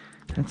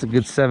 That's a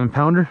good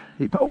 7-pounder.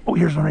 Oh,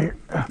 here's one right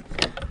here.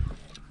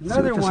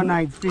 Another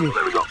one-eyed fish.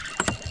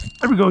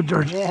 There we go,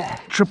 George. Yeah.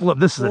 Triple up.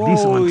 This is a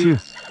decent one too.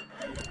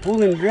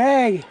 Pull and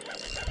drag.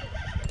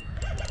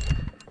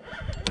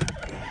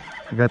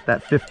 I got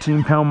that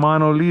 15-pound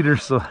mono leader,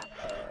 so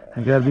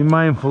I gotta be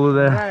mindful of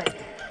that.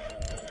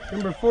 Right.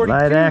 Number 42.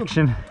 Light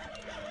action.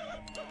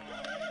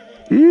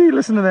 Eee,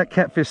 listen to that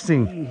catfish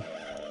sing.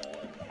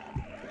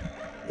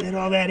 Let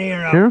all that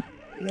air out. Here?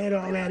 Let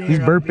all that air He's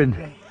out. burping.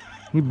 Big guy.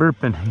 He's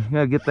burping. You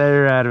gotta get that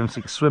air out of him so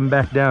he can swim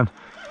back down.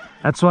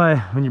 That's why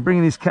when you're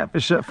bringing these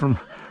catfish up from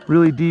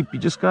really deep, you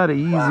just gotta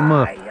ease them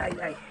up.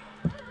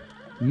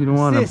 You don't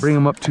want to bring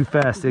them up too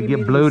fast. They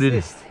get bloated.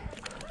 Assist.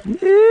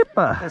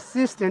 Yeepa.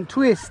 Assist and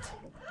twist.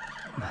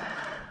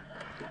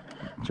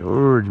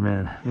 George,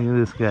 man, look at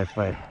this guy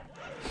fight.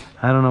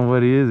 I don't know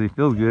what he is. He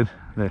feels good.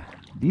 They're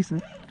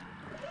decent.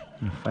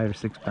 5 or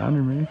 6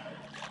 pounder, maybe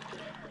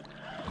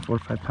 4 or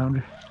 5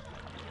 pounder.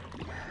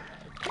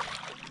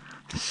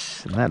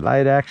 And that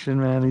light action,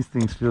 man, these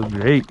things feel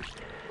great.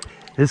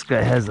 This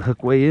guy has the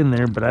hook way in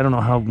there, but I don't know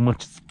how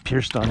much it's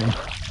pierced on him.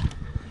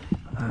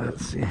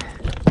 Let's see.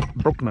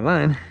 Broke my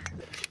line.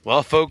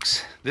 Well,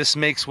 folks, this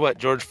makes what,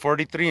 George?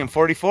 43 and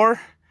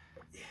 44?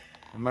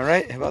 Am I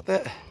right about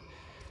that?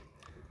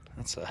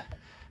 That's a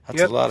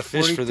lot of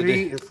fish for the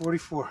day. 43 and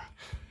 44.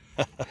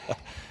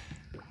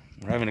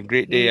 We're having a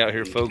great day out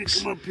here,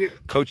 folks.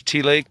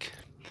 Cochiti Lake.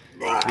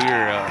 We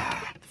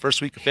are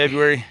first week of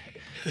February,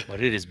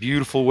 but it is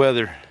beautiful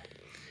weather.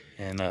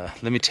 And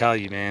let me tell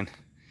you, man,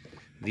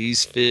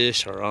 these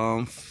fish are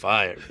on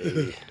fire,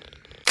 baby.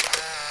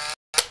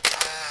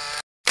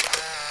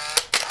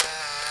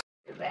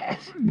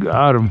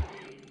 Got him.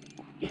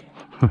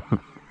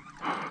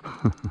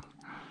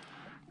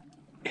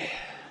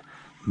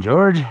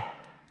 George?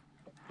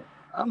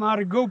 I'm out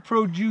of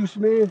GoPro juice,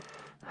 man.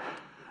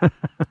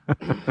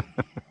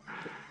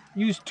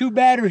 Used 2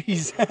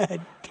 batteries.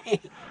 Dang.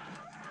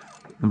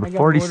 Number I got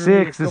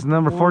 46. This is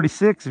number more.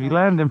 46 if you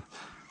land him.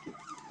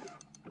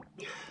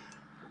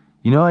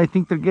 You know, I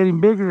think they're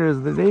getting bigger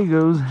as the day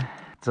goes.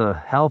 It's a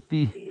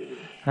healthy,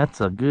 that's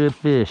a good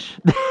fish.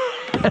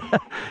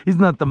 He's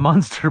not the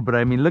monster, but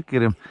I mean, look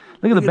at him.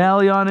 Look at the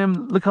belly on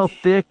him. Look how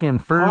thick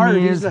and firm Hard,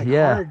 he he's is. like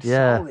Yeah, hard,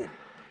 yeah. solid.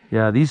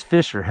 Yeah, these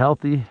fish are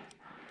healthy.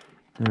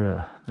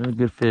 They're a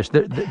good fish.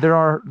 There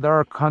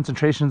are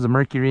concentrations of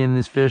mercury in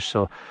these fish,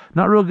 so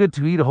not real good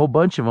to eat a whole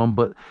bunch of them,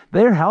 but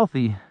they're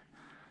healthy.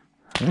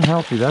 They're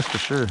healthy, that's for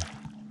sure.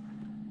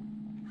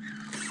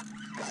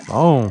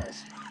 Oh.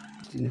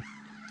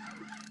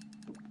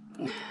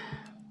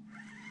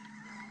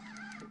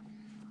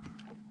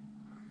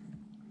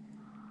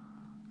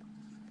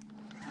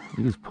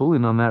 He was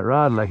pulling on that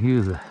rod like he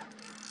was a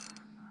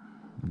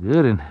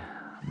good one.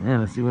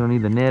 Man, let's see if we don't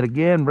need the net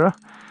again, bro.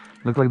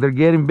 Look like they're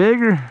getting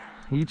bigger.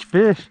 Each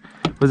fish.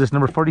 Was this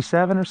number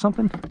 47 or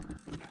something?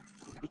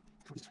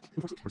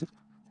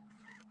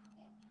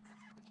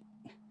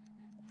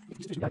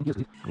 The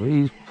way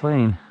he's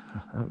playing,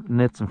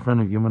 net's in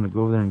front of you. I'm gonna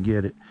go over there and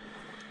get it.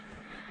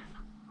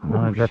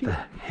 Well, I got the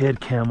head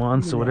cam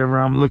on, so whatever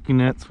I'm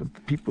looking at is what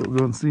the people are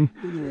going to see.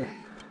 Yeah.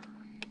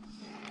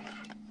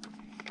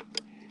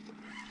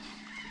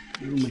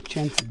 Give him a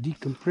chance to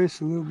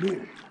decompress a little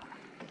bit.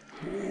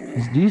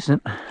 He's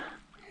decent.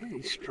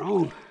 He's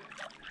strong.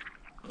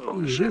 Oh,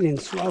 he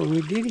didn't swallow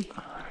it, did he?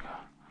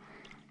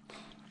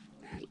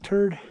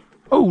 Turd.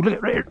 Oh, look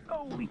at right here.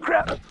 Holy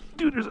crap.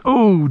 Dude, there's...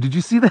 Oh, did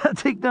you see that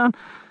takedown?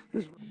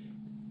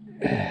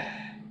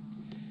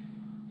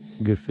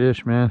 Good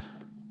fish, man.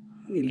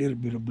 Need a little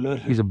bit of blood.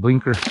 He's a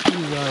blinker.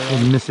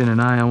 He's missing an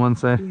eye on one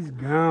side. He's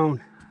gone.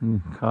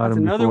 Caught That's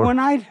him another before.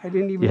 one-eyed? I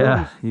didn't even Yeah,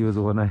 notice. he was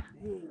a one-eye.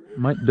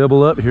 Might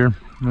double up here.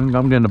 I'm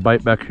getting a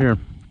bite back here.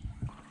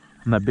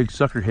 And that big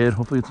sucker head.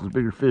 Hopefully it's a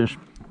bigger fish.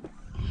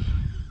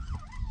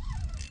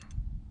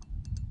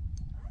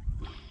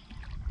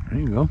 There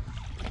you go.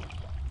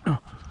 Oh.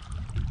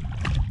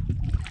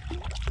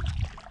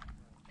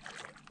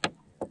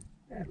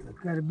 That's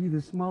gotta be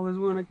the smallest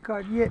one I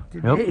caught yet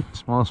today. Yep,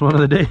 smallest one of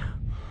the day.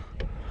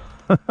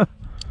 But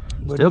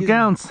Still he's-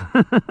 counts.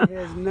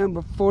 That's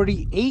number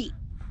 48.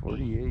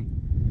 48.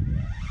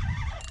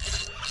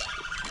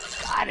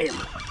 Got him.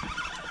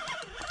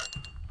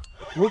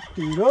 Hooked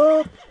it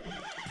up.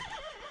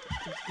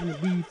 It's gonna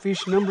be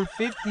fish number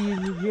 50 if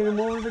you get him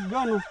over the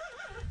gunnel.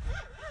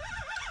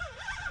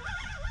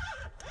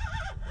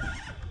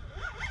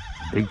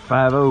 Big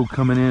 5-0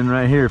 coming in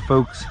right here,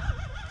 folks.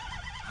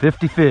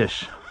 50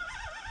 fish.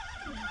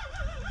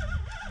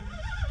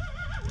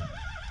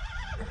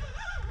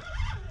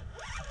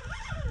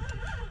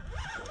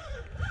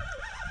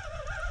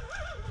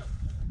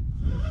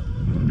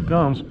 Here it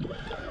comes.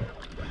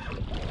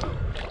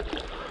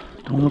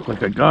 Don't look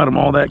like I got him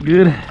all that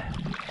good.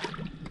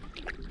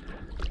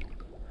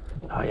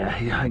 Oh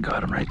yeah, I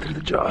got him right through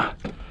the jaw.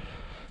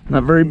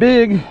 Not very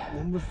big,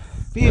 Number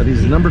 50. but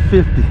he's number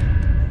 50.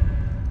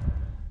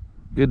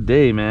 Good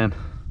day, man.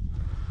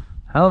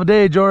 Hell of a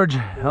day, George.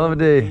 Hell of a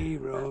day. Hey,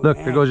 bro, Look,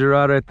 man. there goes your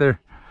rod right there.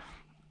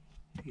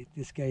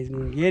 This guy's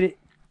gonna get it.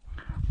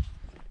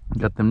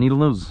 Got them needle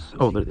nose.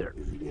 Oh, they're there.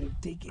 Is he gonna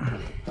take it?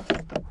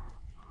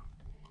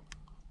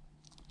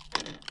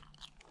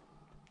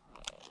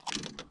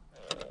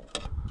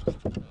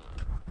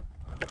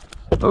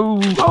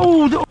 Oh,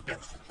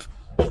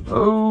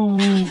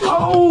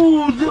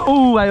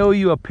 I owe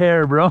you a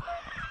pair, bro.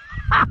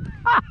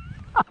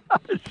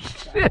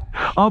 Shit.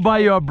 I'll buy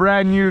you a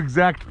brand new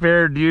exact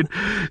pair, dude.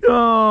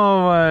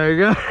 Oh my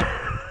god.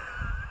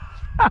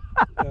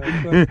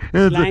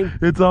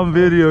 It's on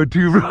video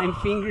too, bro. Slime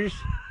fingers.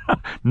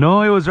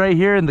 No, it was right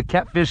here, and the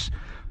catfish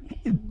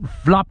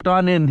flopped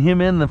on in.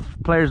 Him and the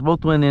players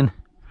both went in.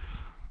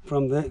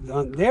 From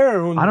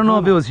there. I don't know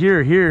if it was here.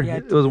 Yeah,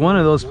 It was one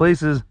of those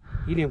places.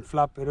 He didn't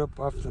flop it up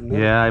off the middle.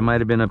 Yeah, I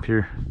might have been up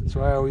here.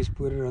 So I always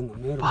put it on the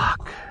middle.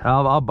 Fuck.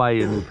 I'll buy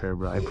you a new pair,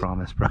 bro. I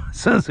promise, bro. As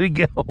soon as we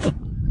get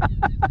home.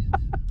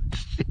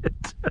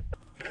 Shit.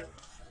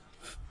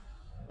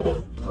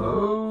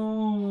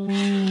 Oh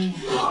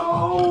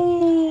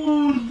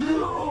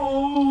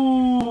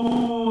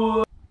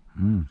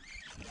no.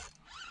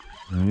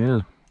 There he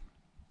is.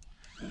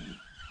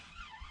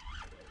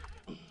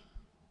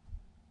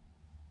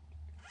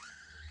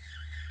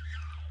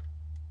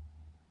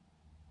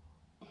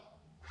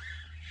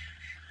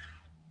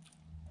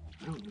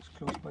 Oh, it's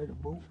close by the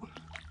boat.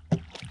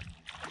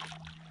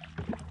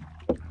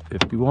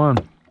 51.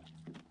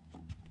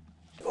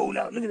 Oh,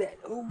 now look at that.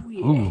 Oh,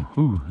 yeah.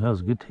 Ooh, that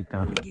was a good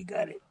takedown. You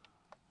got it.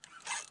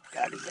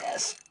 Got his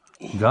ass.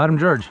 You got him,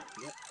 George.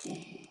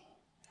 Yep.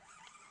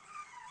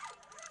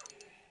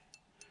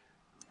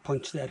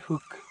 Punch that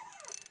hook.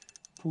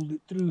 Pulled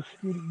it through.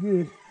 Get it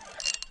good.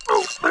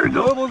 Oh, there you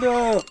go. Doubled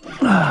up.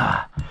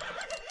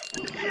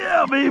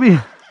 Yeah, baby.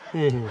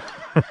 There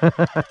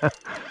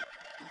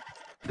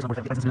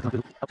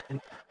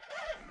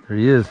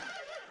he is.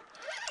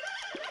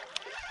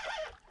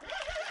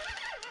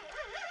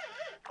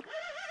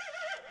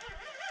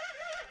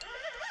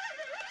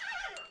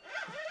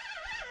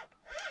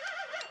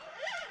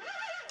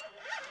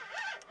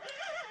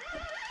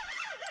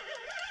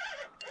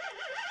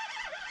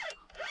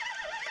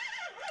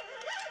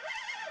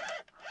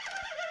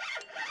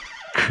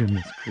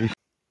 Goodness gracious.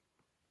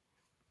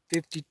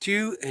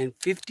 52 and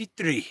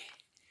 53.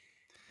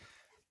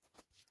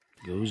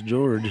 Goes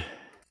George.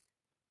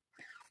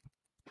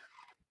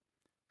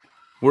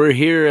 We're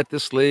here at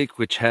this lake,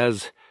 which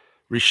has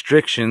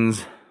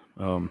restrictions.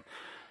 The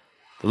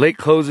lake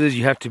closes.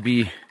 You have to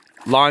be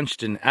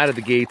launched and out of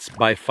the gates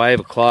by 5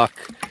 o'clock.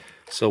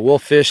 So we'll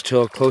fish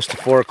till close to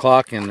 4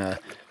 o'clock, and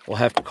we'll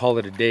have to call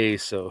it a day.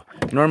 So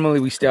normally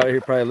we stay out here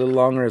probably a little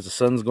longer as the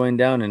sun's going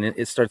down, and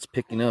it starts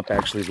picking up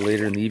actually the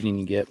later in the evening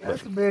you get. But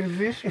That's a better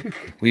fish.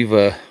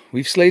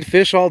 we've slayed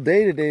fish all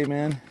day today,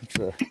 man. It's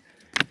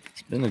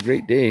been a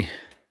great day,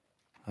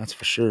 that's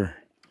for sure.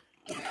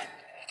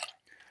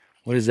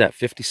 What is that,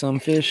 50-some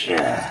fish?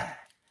 Yeah,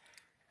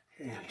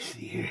 let's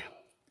see here.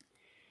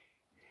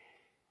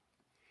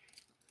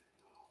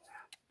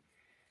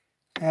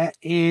 That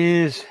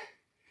is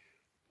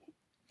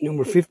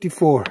number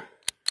 54.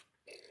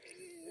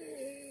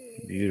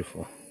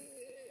 Beautiful.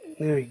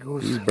 There he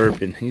goes. He's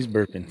burping.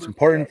 It's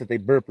important that they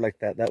burp like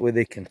that. That way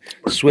they can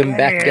swim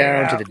back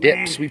down to the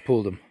dips. We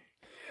pulled them.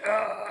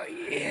 Oh,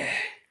 yeah.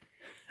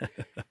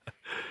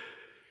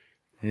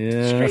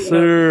 Yes, Straighten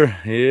sir.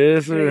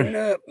 Yes, Straighten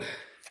sir. up.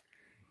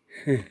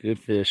 Good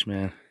fish,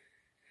 man.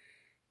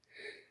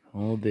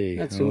 All day.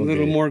 That's all a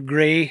little day. more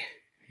gray.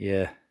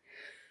 Yeah.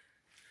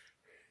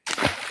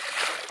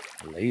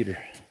 Later.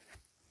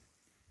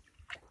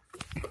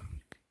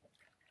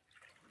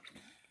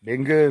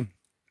 Been good.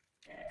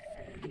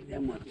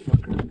 That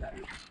motherfucker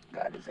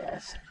got his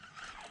ass.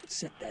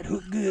 Set that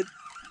hook good.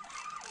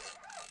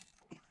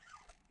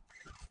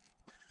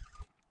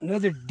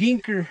 Another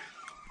dinker.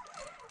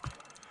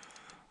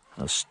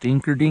 A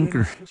stinker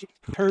dinker.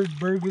 Turd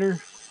burglar.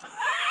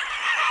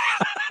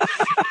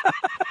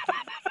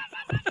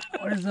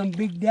 What are some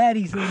big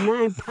daddies? Some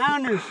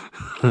 9-pounders.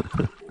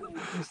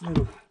 This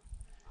little.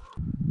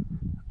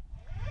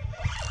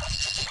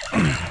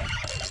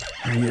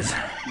 There he is.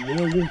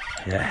 Million.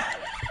 Yeah.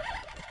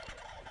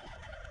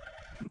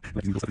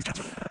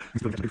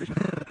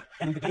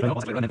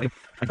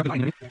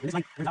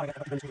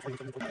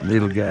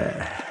 Little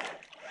guy.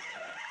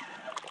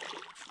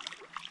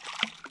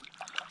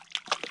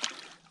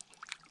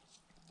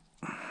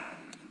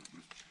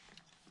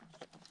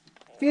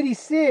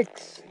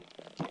 $56.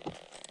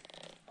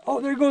 Oh,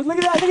 there he goes. Look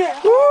at that. Look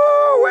at that.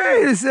 Woo,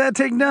 wait, is that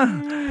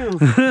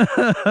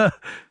takedown?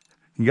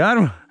 You got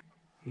him?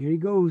 Here he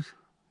goes.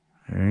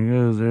 There he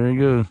goes, there he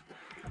goes.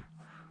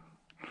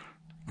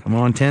 Come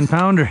on,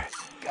 10-pounder.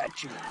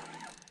 Got you.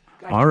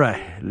 All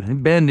right, he's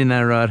bending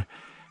that rod.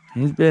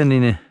 He's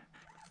bending it.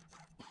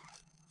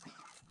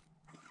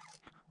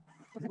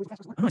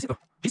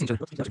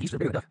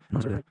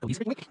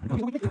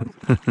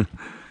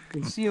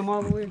 Can see them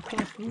all the way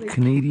across the lake.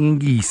 Canadian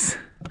geese.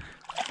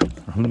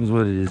 Who knows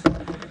what it is?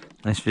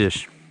 Nice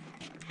fish.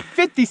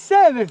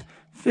 57.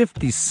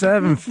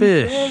 57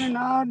 fish. 57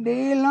 all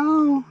day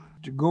long.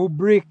 To go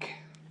brick.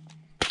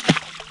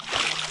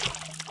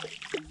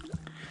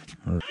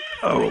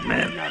 Oh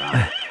man,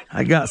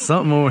 I got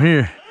something over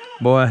here.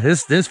 Boy,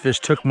 this fish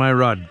took my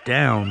rod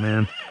down,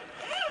 man.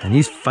 And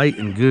he's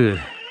fighting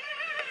good.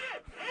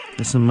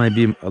 This one might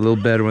be a little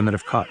better one that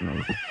I've caught in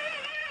a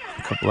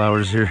couple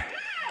hours here.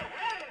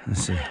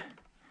 Let's see.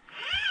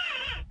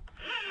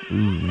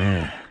 Ooh,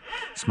 man.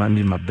 This might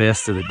be my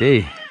best of the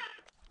day.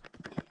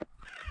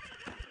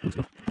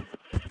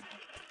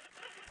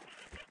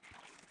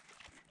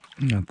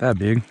 Not that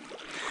big.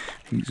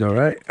 He's all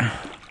right.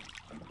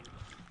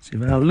 See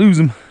if I don't lose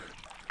him.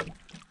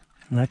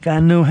 Like I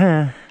know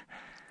how.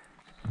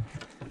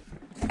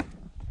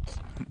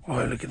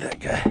 Boy, look at that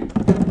guy.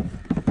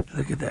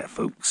 Look at that,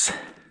 folks.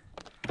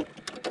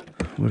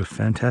 What a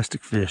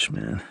fantastic fish,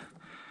 man.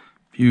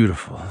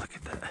 Beautiful. Look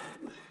at that.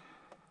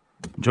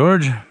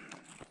 George,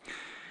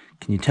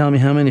 can you tell me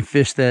how many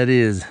fish that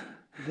is?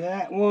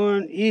 That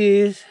one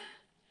is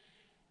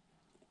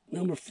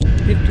number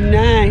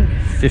 59.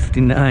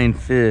 59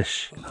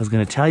 fish. I was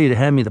going to tell you to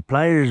hand me the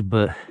pliers,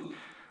 but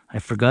I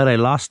forgot I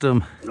lost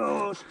them.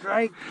 No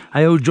strike.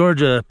 I owe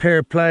George a pair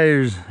of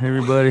pliers,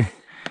 everybody.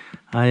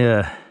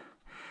 Me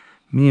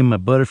and my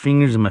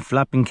butterfingers and my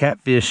flopping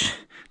catfish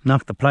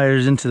knocked the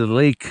pliers into the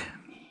lake.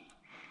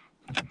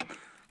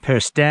 Pair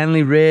of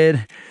Stanley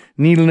red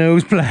needle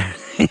nose pliers.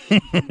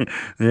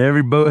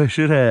 Every boat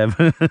should have.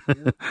 There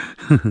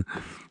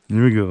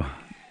we go.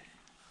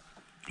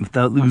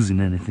 Without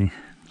losing anything.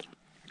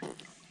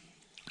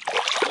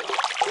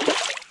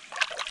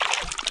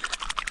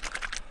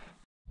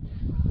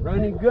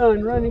 Running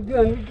gun, running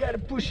gun. We gotta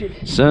push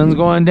it. Sun's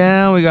going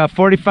down. We got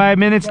 45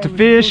 minutes to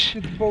fish.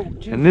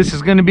 And this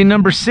is going to be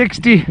number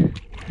 60.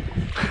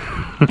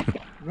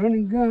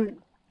 Running gun.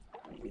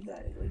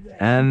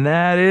 And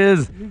that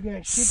is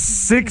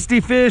 60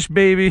 fish,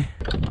 baby.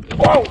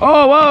 Whoa!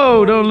 Oh,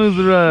 whoa! Don't lose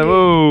the rod.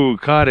 Whoa!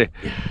 Caught it.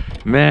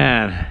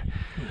 Man,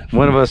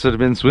 one of us would have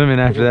been swimming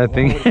after that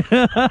thing.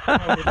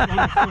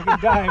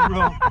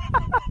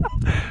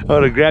 I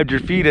would have grabbed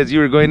your feet as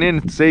you were going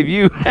in to save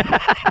you.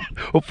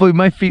 Hopefully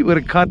my feet would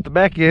have caught the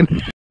back end.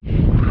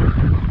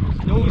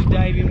 Nose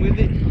diving with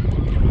it.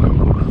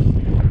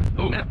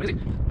 Oh, man, what is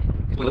it?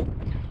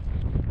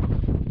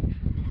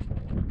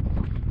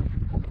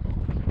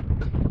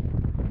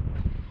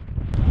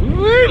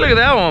 Woo, look at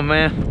that one,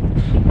 man.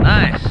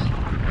 Nice.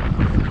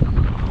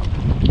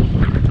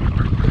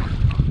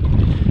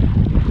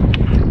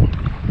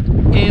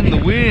 In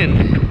the wind.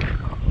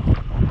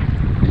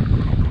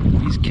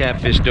 These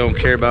catfish don't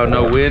care about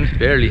no wind.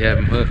 Barely have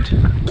him hooked.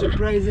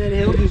 Surprised that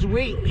held his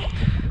weight.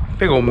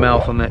 Big old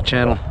mouth on that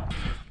channel.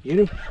 Get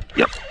him?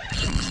 Yep.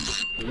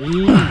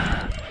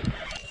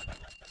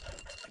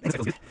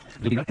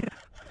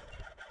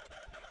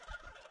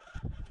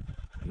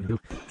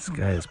 This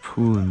guy is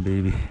pulling,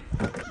 baby.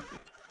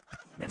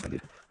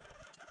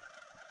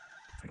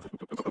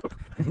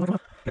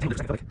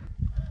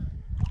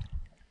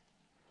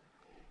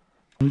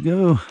 Here we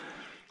go.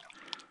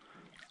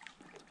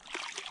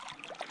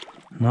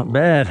 Not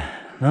bad.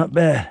 Not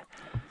bad.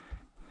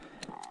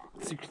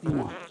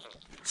 61.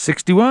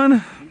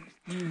 61?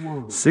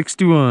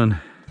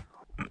 61.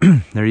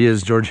 There he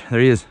is, George. There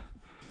he is.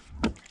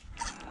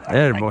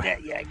 There, boy.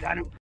 That. Yeah, I got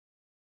him.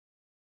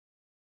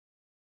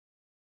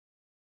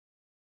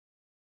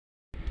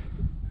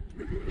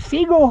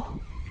 Seagull.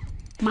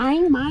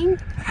 Mine. Mine.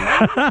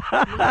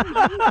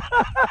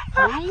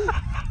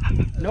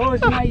 No,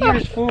 it's my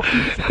ears, folks.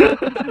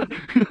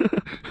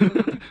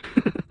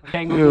 Oh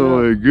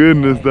my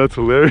goodness, that's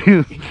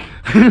hilarious.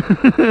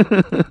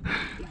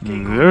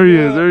 There he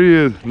is, there he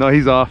is. No,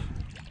 he's off.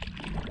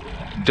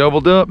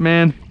 Doubled up,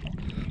 man.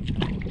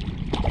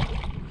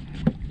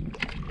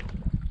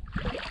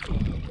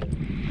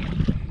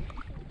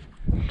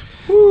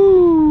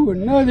 Woo,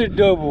 another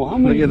double. How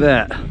many, Look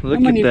at that.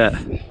 Look at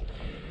that.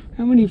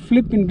 How many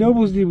flipping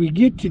doubles did we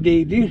get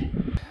today,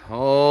 dude?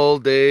 All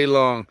day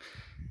long.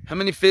 How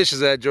many fish is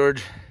that,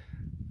 George?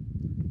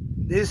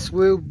 This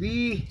will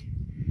be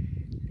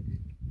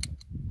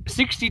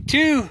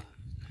 62.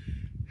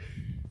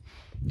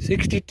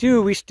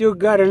 62. We still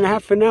got a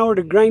half an hour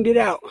to grind it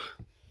out.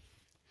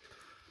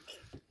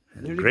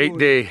 Great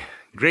day.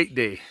 Great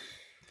day.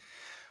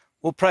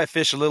 We'll probably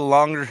fish a little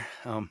longer.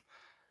 I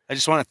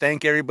just want to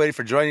thank everybody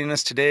for joining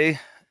us today,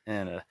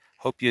 and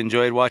hope you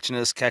enjoyed watching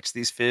us catch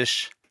these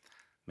fish.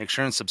 Make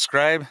sure and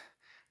subscribe,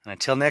 and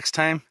until next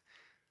time,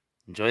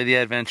 enjoy the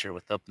adventure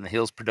with Up in the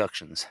Hills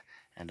Productions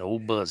and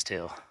old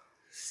Buzztail.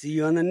 See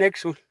you on the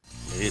next one.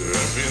 Later.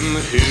 Up in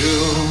the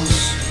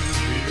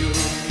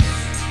hills.